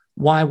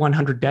 Why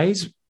 100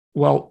 days?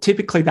 Well,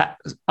 typically that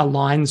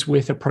aligns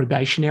with a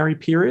probationary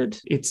period.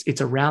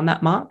 It's around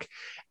that mark.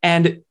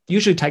 And it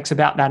usually takes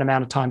about that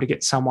amount of time to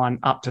get someone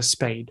up to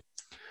speed.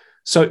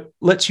 So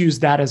let's use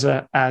that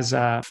as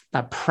a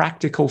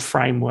practical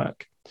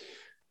framework.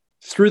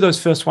 Through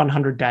those first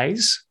 100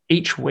 days,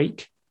 each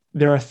week,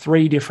 there are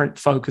 3 different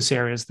focus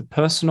areas: the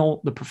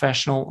personal, the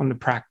professional, and the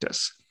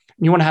practice.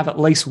 And you want to have at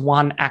least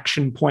one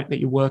action point that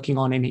you're working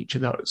on in each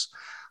of those.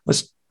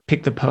 Let's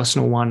pick the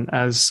personal one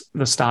as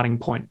the starting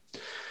point.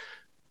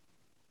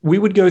 We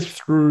would go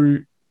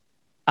through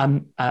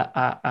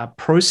a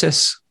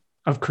process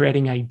of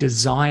creating a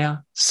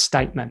desire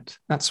statement.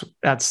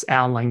 That's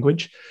our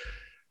language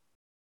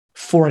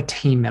for a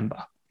team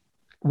member.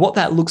 What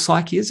that looks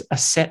like is a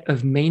set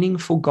of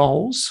meaningful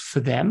goals for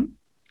them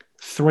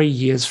 3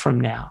 years from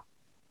now.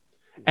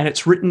 And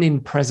it's written in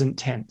present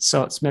tense.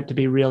 So it's meant to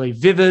be really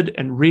vivid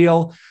and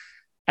real,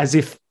 as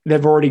if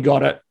they've already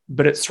got it,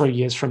 but it's 3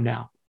 years from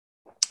now.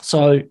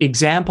 So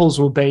examples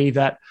will be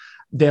that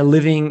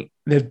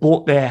they've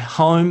bought their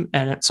home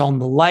and it's on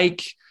the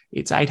lake.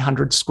 It's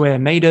 800 square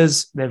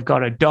meters. They've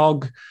got a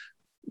dog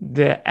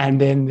there, and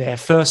then they're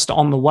first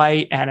on the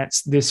way, and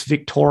it's this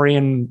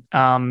Victorian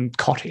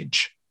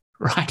cottage,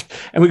 right?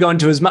 And we go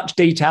into as much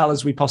detail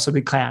as we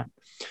possibly can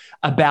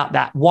about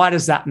that. Why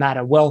does that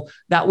matter? Well,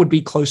 that would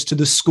be close to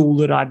the school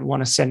that I'd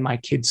want to send my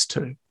kids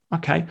to.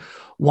 Okay.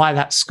 Why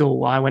that school?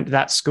 Well, I went to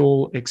that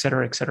school, et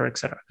cetera, et cetera, et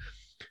cetera.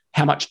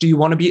 How much do you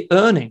want to be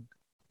earning?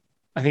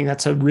 I think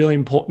that's a really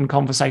important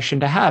conversation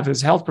to have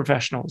as health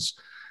professionals.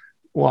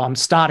 Well, I'm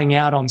starting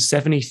out on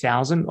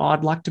 70,000.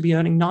 I'd like to be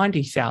earning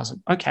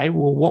 90,000. Okay.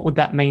 Well, what would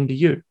that mean to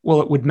you?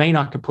 Well, it would mean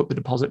I could put the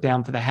deposit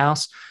down for the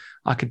house.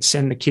 I could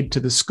send the kid to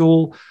the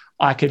school.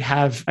 I could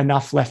have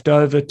enough left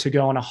over to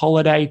go on a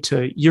holiday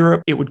to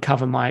Europe. It would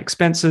cover my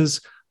expenses,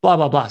 blah,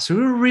 blah, blah. So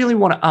we really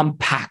want to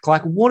unpack,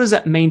 like, what does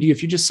that mean to you?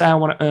 If you just say, I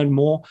want to earn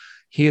more,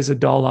 here's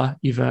 $1,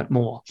 you've earned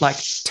more. Like,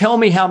 tell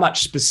me how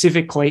much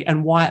specifically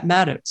and why it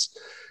matters.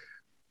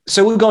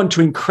 So we'll go into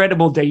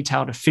incredible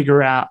detail to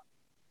figure out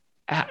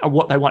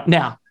what they want.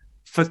 Now,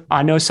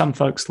 I know some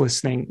folks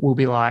listening will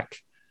be like,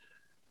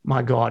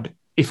 my God,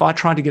 if I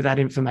tried to get that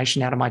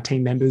information out of my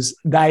team members,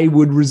 they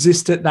would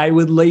resist it. They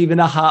would leave in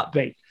a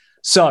heartbeat.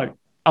 So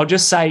I'll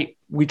just say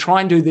we try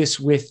and do this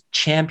with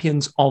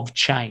champions of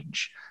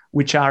change,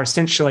 which are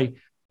essentially,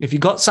 if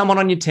you've got someone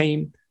on your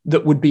team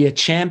that would be a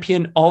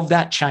champion of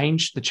that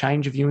change, the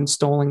change of you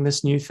installing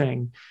this new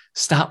thing,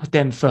 start with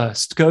them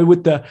first. Go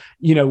with the,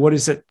 what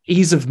is it?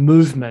 Ease of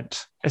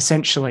movement,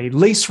 essentially.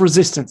 Least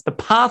resistance. The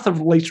path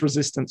of least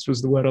resistance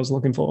was the word I was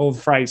looking for, or the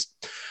phrase.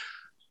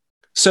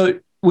 So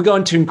we go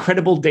into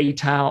incredible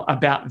detail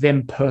about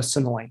them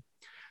personally.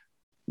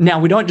 Now,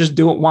 we don't just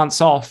do it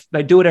once off.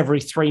 They do it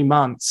every 3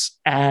 months.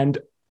 And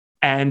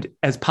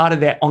as part of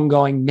their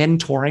ongoing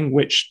mentoring,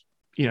 which,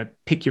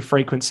 pick your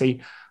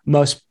frequency,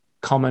 most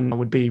common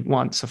would be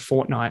once a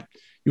fortnight,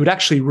 you would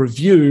actually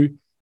review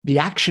the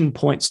action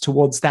points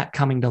towards that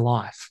coming to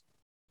life.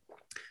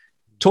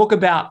 Talk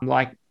about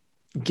like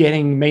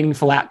getting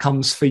meaningful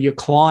outcomes for your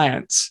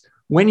clients.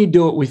 When you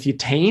do it with your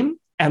team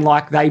and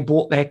like they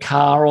bought their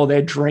car or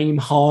their dream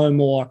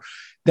home or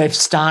they've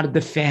started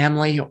the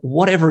family,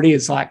 whatever it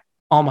is, like,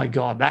 oh my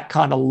God, that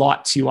kind of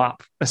lights you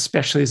up,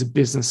 especially as a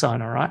business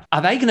owner, right?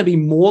 Are they going to be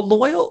more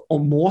loyal or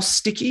more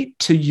sticky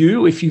to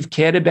you if you've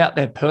cared about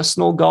their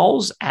personal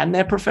goals and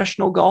their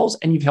professional goals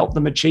and you've helped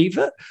them achieve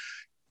it?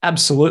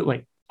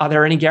 Absolutely. Are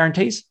there any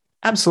guarantees?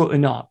 Absolutely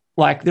not.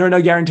 Like, there are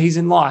no guarantees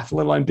in life,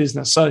 let alone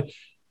business. So,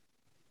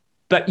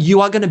 but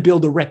you are going to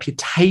build a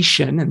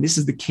reputation, and this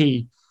is the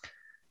key.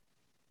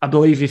 I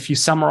believe if you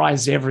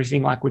summarize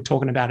everything like we're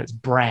talking about, it's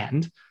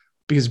brand,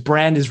 because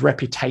brand is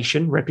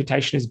reputation.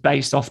 Reputation is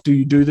based off, do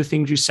you do the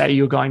things you say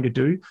you're going to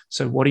do?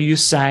 So what are you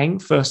saying,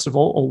 first of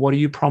all, or what are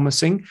you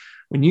promising?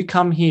 When you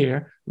come here,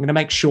 I'm going to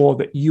make sure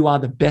that you are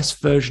the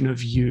best version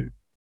of you,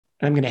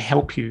 and I'm going to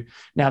help you.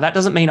 Now, that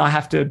doesn't mean I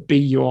have to be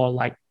your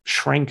like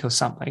shrink or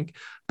something,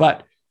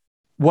 but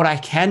what I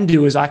can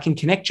do is I can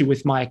connect you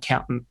with my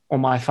accountant or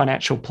my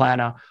financial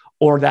planner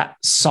or that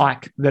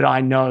psych that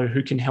I know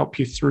who can help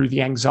you through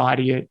the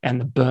anxiety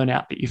and the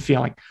burnout that you're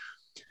feeling.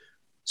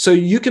 So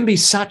you can be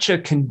such a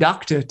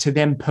conductor to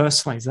them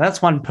personally. So that's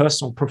one.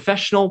 Personal.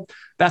 Professional,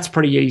 that's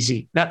pretty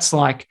easy. That's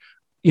like,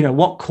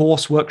 what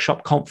course,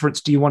 workshop, conference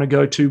do you want to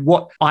go to?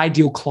 What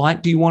ideal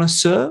client do you want to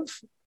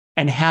serve?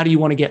 And how do you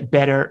want to get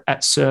better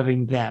at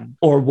serving them?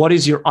 Or what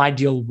is your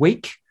ideal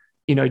week?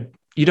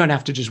 You don't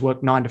have to just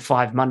work 9 to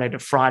 5, Monday to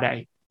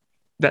Friday.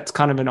 That's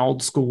kind of an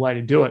old school way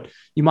to do it.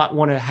 You might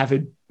want to have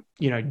a,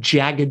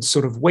 jagged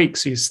sort of week.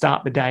 So you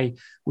start the day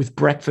with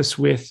breakfast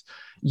with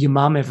your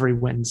mum every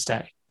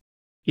Wednesday.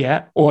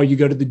 Yeah. Or you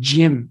go to the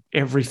gym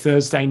every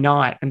Thursday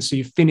night. And so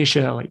you finish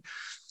early.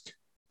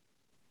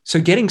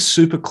 So getting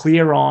super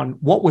clear on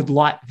what would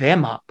light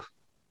them up,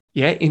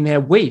 in their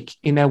week,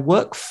 in their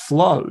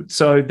workflow.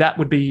 So that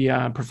would be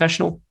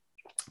professional.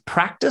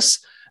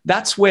 Practice.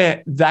 That's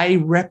where they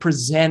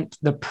represent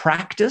the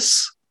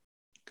practice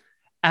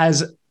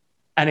as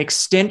an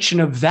extension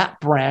of that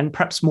brand,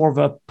 perhaps more of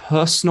a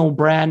personal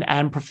brand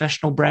and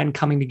professional brand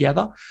coming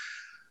together.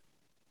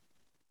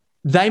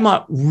 They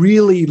might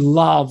really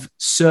love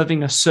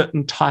serving a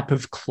certain type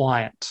of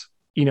client,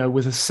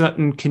 with a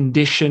certain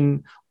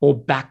condition or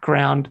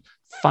background,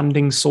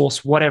 funding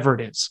source, whatever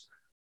it is.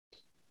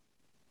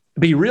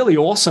 It'd be really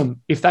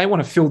awesome if they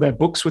want to fill their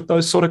books with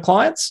those sort of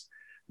clients.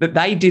 that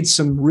they did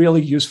some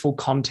really useful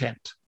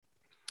content.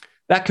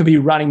 That could be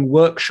running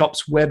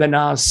workshops,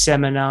 webinars,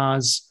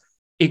 seminars.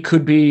 It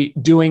could be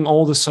doing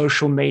all the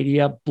social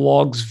media,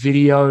 blogs,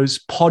 videos,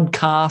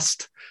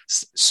 podcast.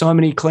 So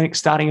many clinics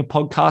starting a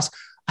podcast.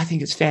 I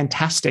think it's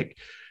fantastic.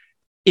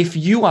 If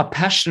you are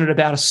passionate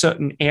about a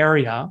certain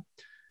area,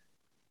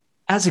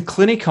 as a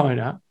clinic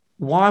owner,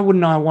 why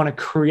wouldn't I want to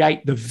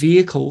create the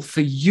vehicle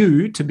for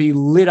you to be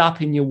lit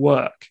up in your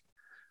work?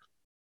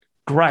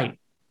 Great.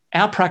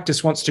 Our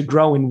practice wants to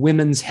grow in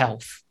women's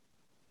health.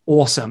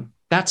 Awesome.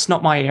 That's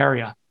not my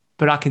area,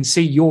 but I can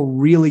see you're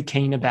really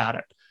keen about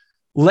it.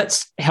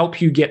 Let's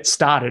help you get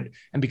started.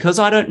 And because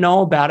I don't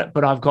know about it,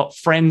 but I've got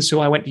friends who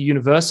I went to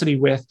university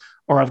with,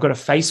 or I've got a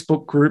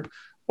Facebook group,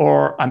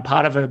 or I'm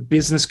part of a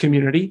business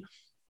community,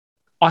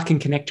 I can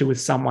connect you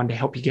with someone to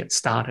help you get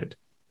started.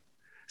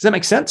 Does that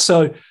make sense?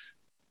 So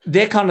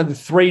they're kind of the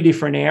three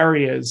different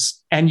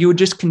areas, and you would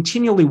just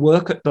continually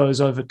work at those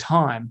over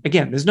time.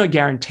 Again, there's no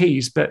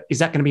guarantees, but is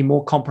that going to be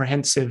more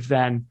comprehensive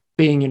than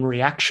being in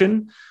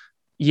reaction?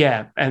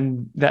 Yeah.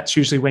 And that's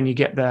usually when you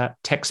get the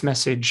text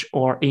message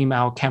or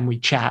email, can we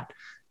chat?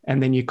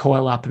 And then you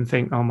coil up and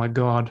think, oh my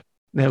God,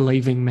 they're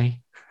leaving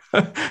me.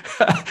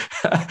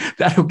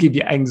 That'll give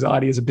you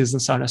anxiety as a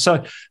business owner.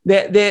 So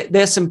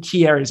there's some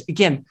key areas.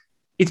 Again,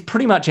 it's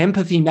pretty much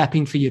empathy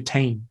mapping for your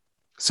team.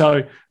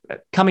 So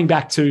coming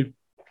back to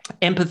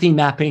empathy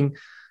mapping,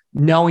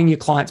 knowing your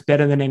clients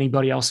better than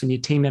anybody else and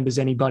your team members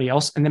anybody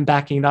else, and then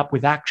backing it up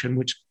with action,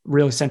 which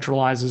really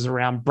centralizes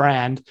around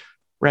brand,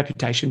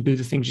 reputation. Do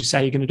the things you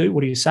say you're going to do.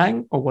 What are you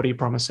saying, or what are you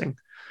promising?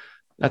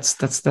 That's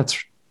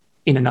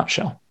in a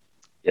nutshell.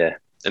 Yeah,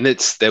 and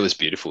that was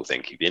beautiful.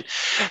 Thank you,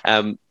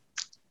 Ben.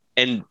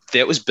 And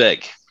that was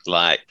big.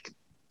 Like,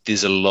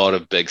 there's a lot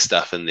of big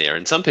stuff in there,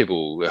 and some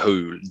people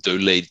who do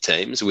lead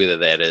teams, whether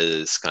that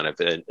is kind of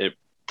in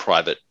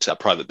private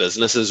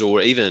businesses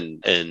or even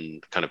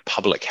in kind of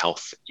public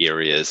health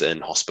areas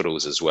and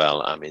hospitals as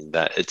well. I mean,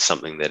 that it's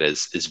something that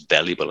is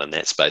valuable in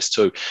that space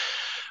too.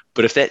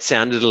 But if that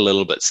sounded a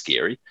little bit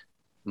scary,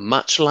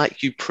 much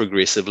like you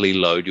progressively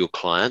load your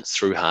clients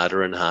through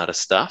harder and harder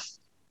stuff,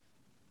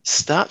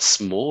 start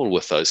small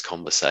with those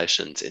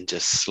conversations and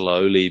just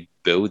slowly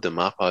build them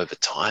up over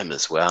time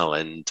as well.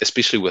 And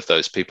especially with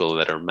those people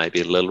that are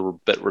maybe a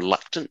little bit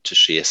reluctant to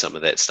share some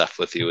of that stuff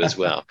with you as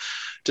well.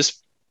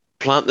 Just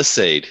plant the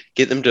seed,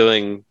 get them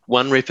doing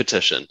one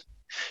repetition,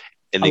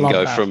 and then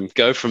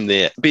go from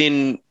there.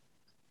 Ben,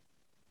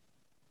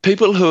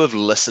 people who have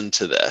listened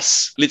to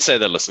this, let's say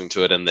they're listening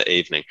to it in the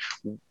evening,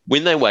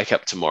 when they wake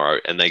up tomorrow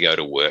and they go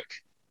to work,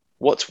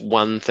 what's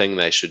one thing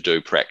they should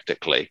do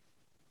practically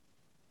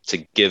to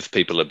give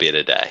people a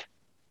better day?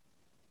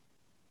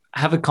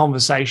 Have a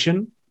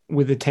conversation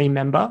with a team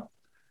member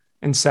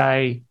and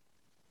say,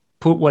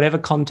 put whatever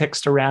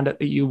context around it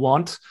that you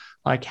want.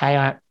 Like, hey,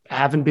 I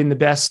haven't been the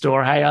best,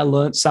 or hey, I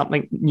learned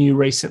something new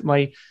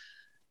recently.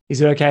 Is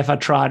it okay if I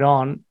try it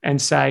on?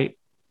 And say,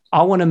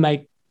 I want to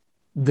make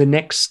the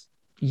next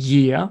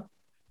year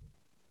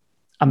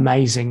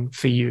amazing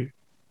for you.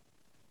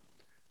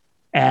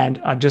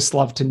 And I'd just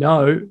love to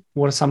know,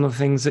 what are some of the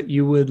things that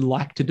you would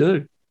like to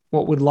do?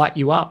 What would light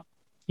you up?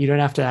 You don't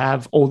have to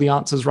have all the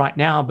answers right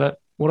now, but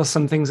what are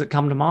some things that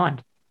come to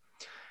mind?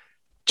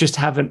 Just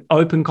have an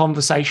open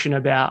conversation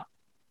about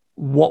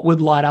what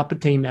would light up a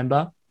team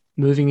member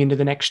moving into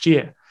the next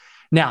year.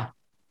 Now,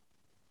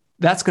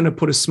 that's going to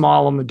put a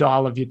smile on the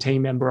dial of your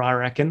team member, I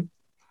reckon.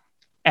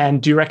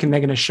 And do you reckon they're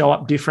going to show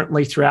up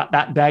differently throughout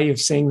that day of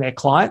seeing their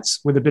clients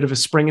with a bit of a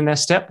spring in their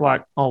step?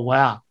 Like, oh,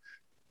 wow,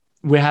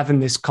 we're having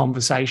this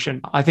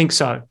conversation. I think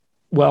so.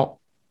 Well,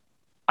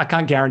 I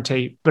can't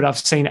guarantee, but I've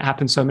seen it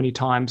happen so many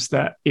times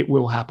that it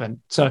will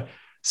happen. So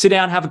sit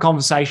down, have a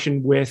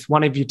conversation with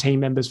one of your team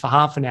members for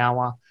half an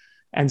hour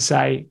and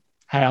say,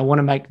 hey, I want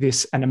to make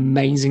this an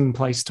amazing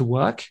place to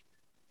work.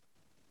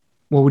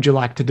 What would you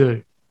like to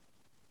do?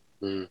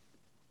 And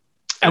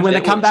when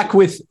they come back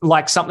with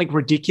like something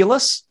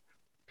ridiculous,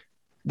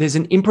 there's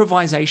an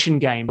improvisation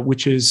game,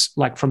 which is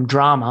like from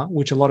drama,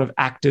 which a lot of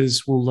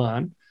actors will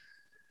learn.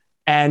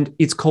 And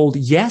it's called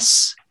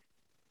yes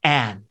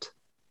and.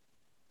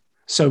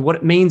 So what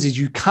it means is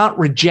you can't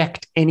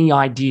reject any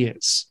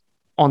ideas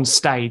on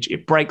stage.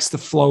 It breaks the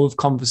flow of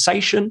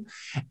conversation,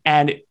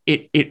 and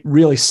it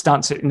really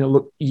stunts it,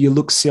 and you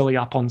look silly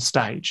up on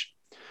stage.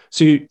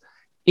 So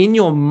in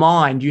your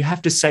mind, you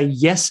have to say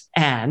yes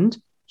and.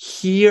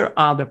 Here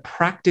are the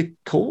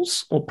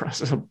practicals or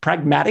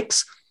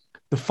pragmatics,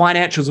 the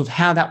financials of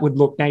how that would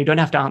look. Now, you don't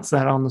have to answer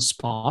that on the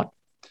spot.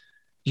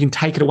 You can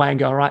take it away and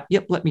go, all right,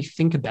 yep, let me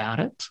think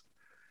about it.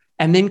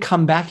 And then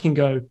come back and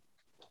go,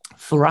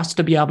 for us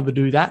to be able to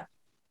do that,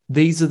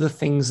 these are the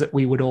things that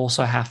we would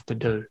also have to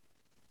do.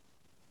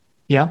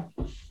 Yeah?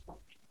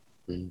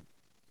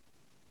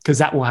 Because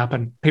that will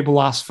happen.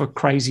 People ask for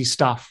crazy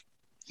stuff,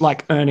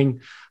 like earning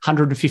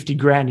 150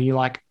 grand, and you're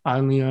like, I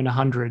only earn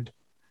 100.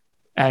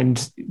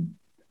 And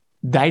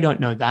they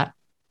don't know that.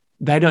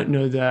 They don't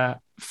know the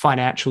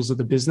financials of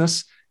the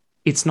business.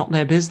 It's not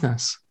their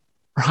business,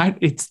 right?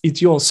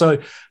 It's yours.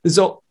 So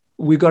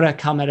we've got to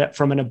come at it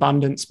from an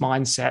abundance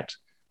mindset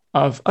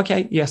of,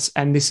 okay, yes,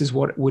 and this is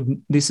what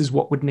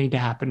would need to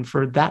happen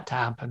for that to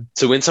happen.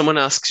 So when someone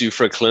asks you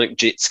for a clinic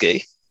jet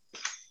ski,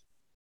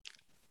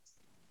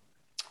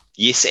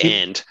 yes,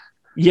 and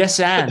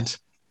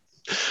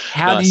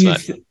how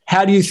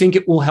do you think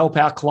it will help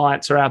our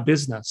clients or our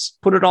business?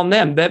 Put it on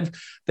them.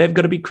 They've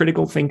got to be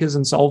critical thinkers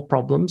and solve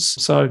problems.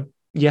 So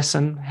yes,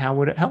 and how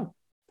would it help?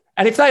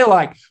 And if they're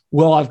like,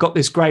 well, I've got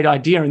this great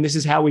idea and this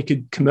is how we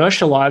could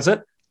commercialize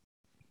it,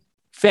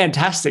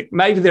 fantastic.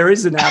 Maybe there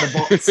is an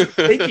out-of-box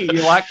thinking.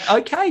 You're like,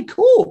 okay,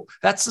 cool.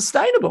 That's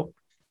sustainable.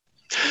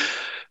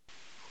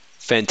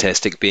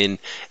 Fantastic, Ben.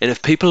 And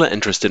if people are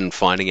interested in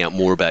finding out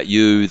more about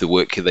you, the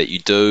work that you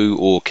do,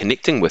 or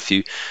connecting with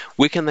you,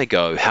 where can they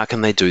go? How can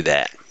they do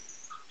that?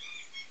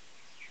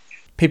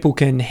 People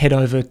can head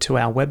over to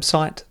our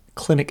website,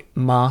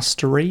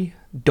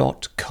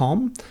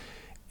 clinicmastery.com,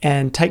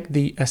 and take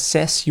the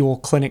Assess Your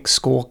Clinic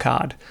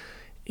scorecard.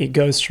 It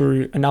goes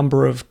through a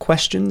number of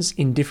questions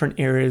in different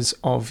areas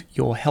of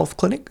your health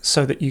clinic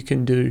so that you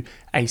can do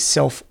a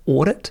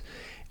self-audit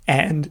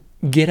and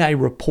get a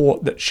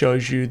report that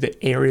shows you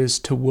the areas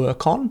to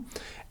work on.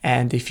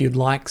 And if you'd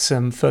like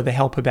some further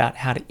help about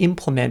how to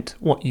implement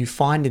what you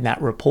find in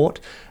that report,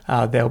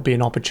 there'll be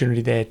an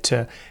opportunity there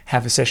to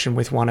have a session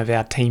with one of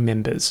our team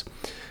members.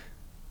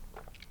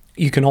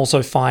 You can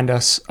also find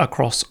us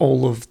across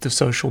all of the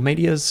social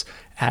medias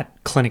at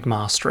Clinic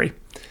Mastery.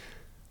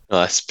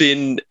 Nice.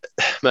 Ben,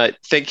 mate,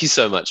 thank you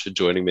so much for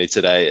joining me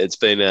today. It's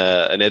been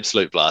an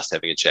absolute blast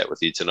having a chat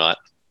with you tonight.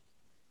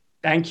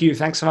 Thank you.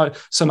 Thanks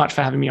so much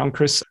for having me on,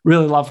 Chris.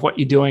 Really love what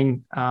you're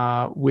doing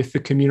with the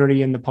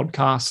community and the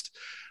podcast.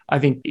 I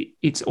think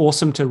it's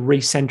awesome to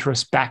recenter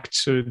us back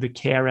to the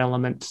care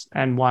element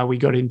and why we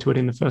got into it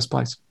in the first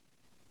place.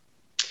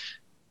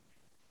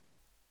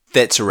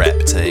 That's a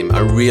wrap, team. I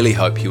really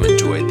hope you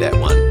enjoyed that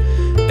one.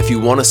 If you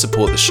want to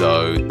support the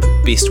show,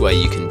 the best way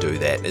you can do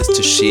that is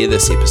to share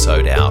this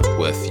episode out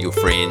with your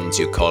friends,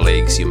 your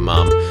colleagues, your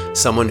mum,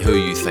 someone who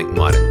you think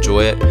might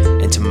enjoy it,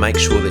 and to make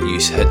sure that you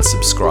hit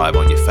subscribe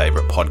on your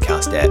favourite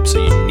podcast app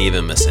so you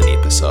never miss an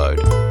episode.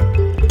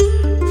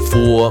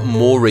 For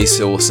more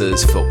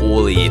resources for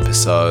all the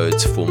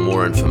episodes, for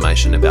more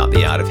information about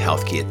the Art of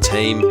Healthcare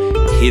team,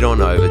 head on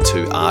over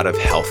to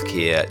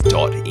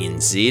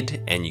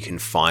artofhealthcare.nz and you can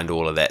find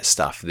all of that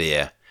stuff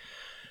there.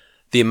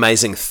 The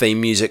amazing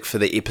theme music for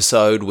the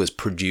episode was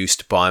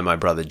produced by my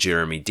brother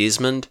Jeremy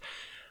Desmond,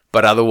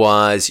 but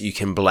otherwise you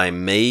can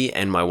blame me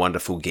and my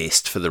wonderful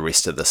guest for the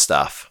rest of the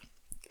stuff.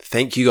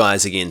 Thank you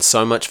guys again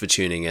so much for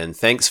tuning in.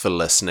 Thanks for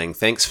listening.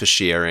 Thanks for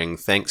sharing.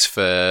 Thanks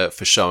for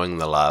showing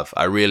the love.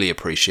 I really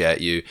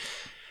appreciate you.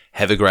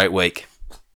 Have a great week.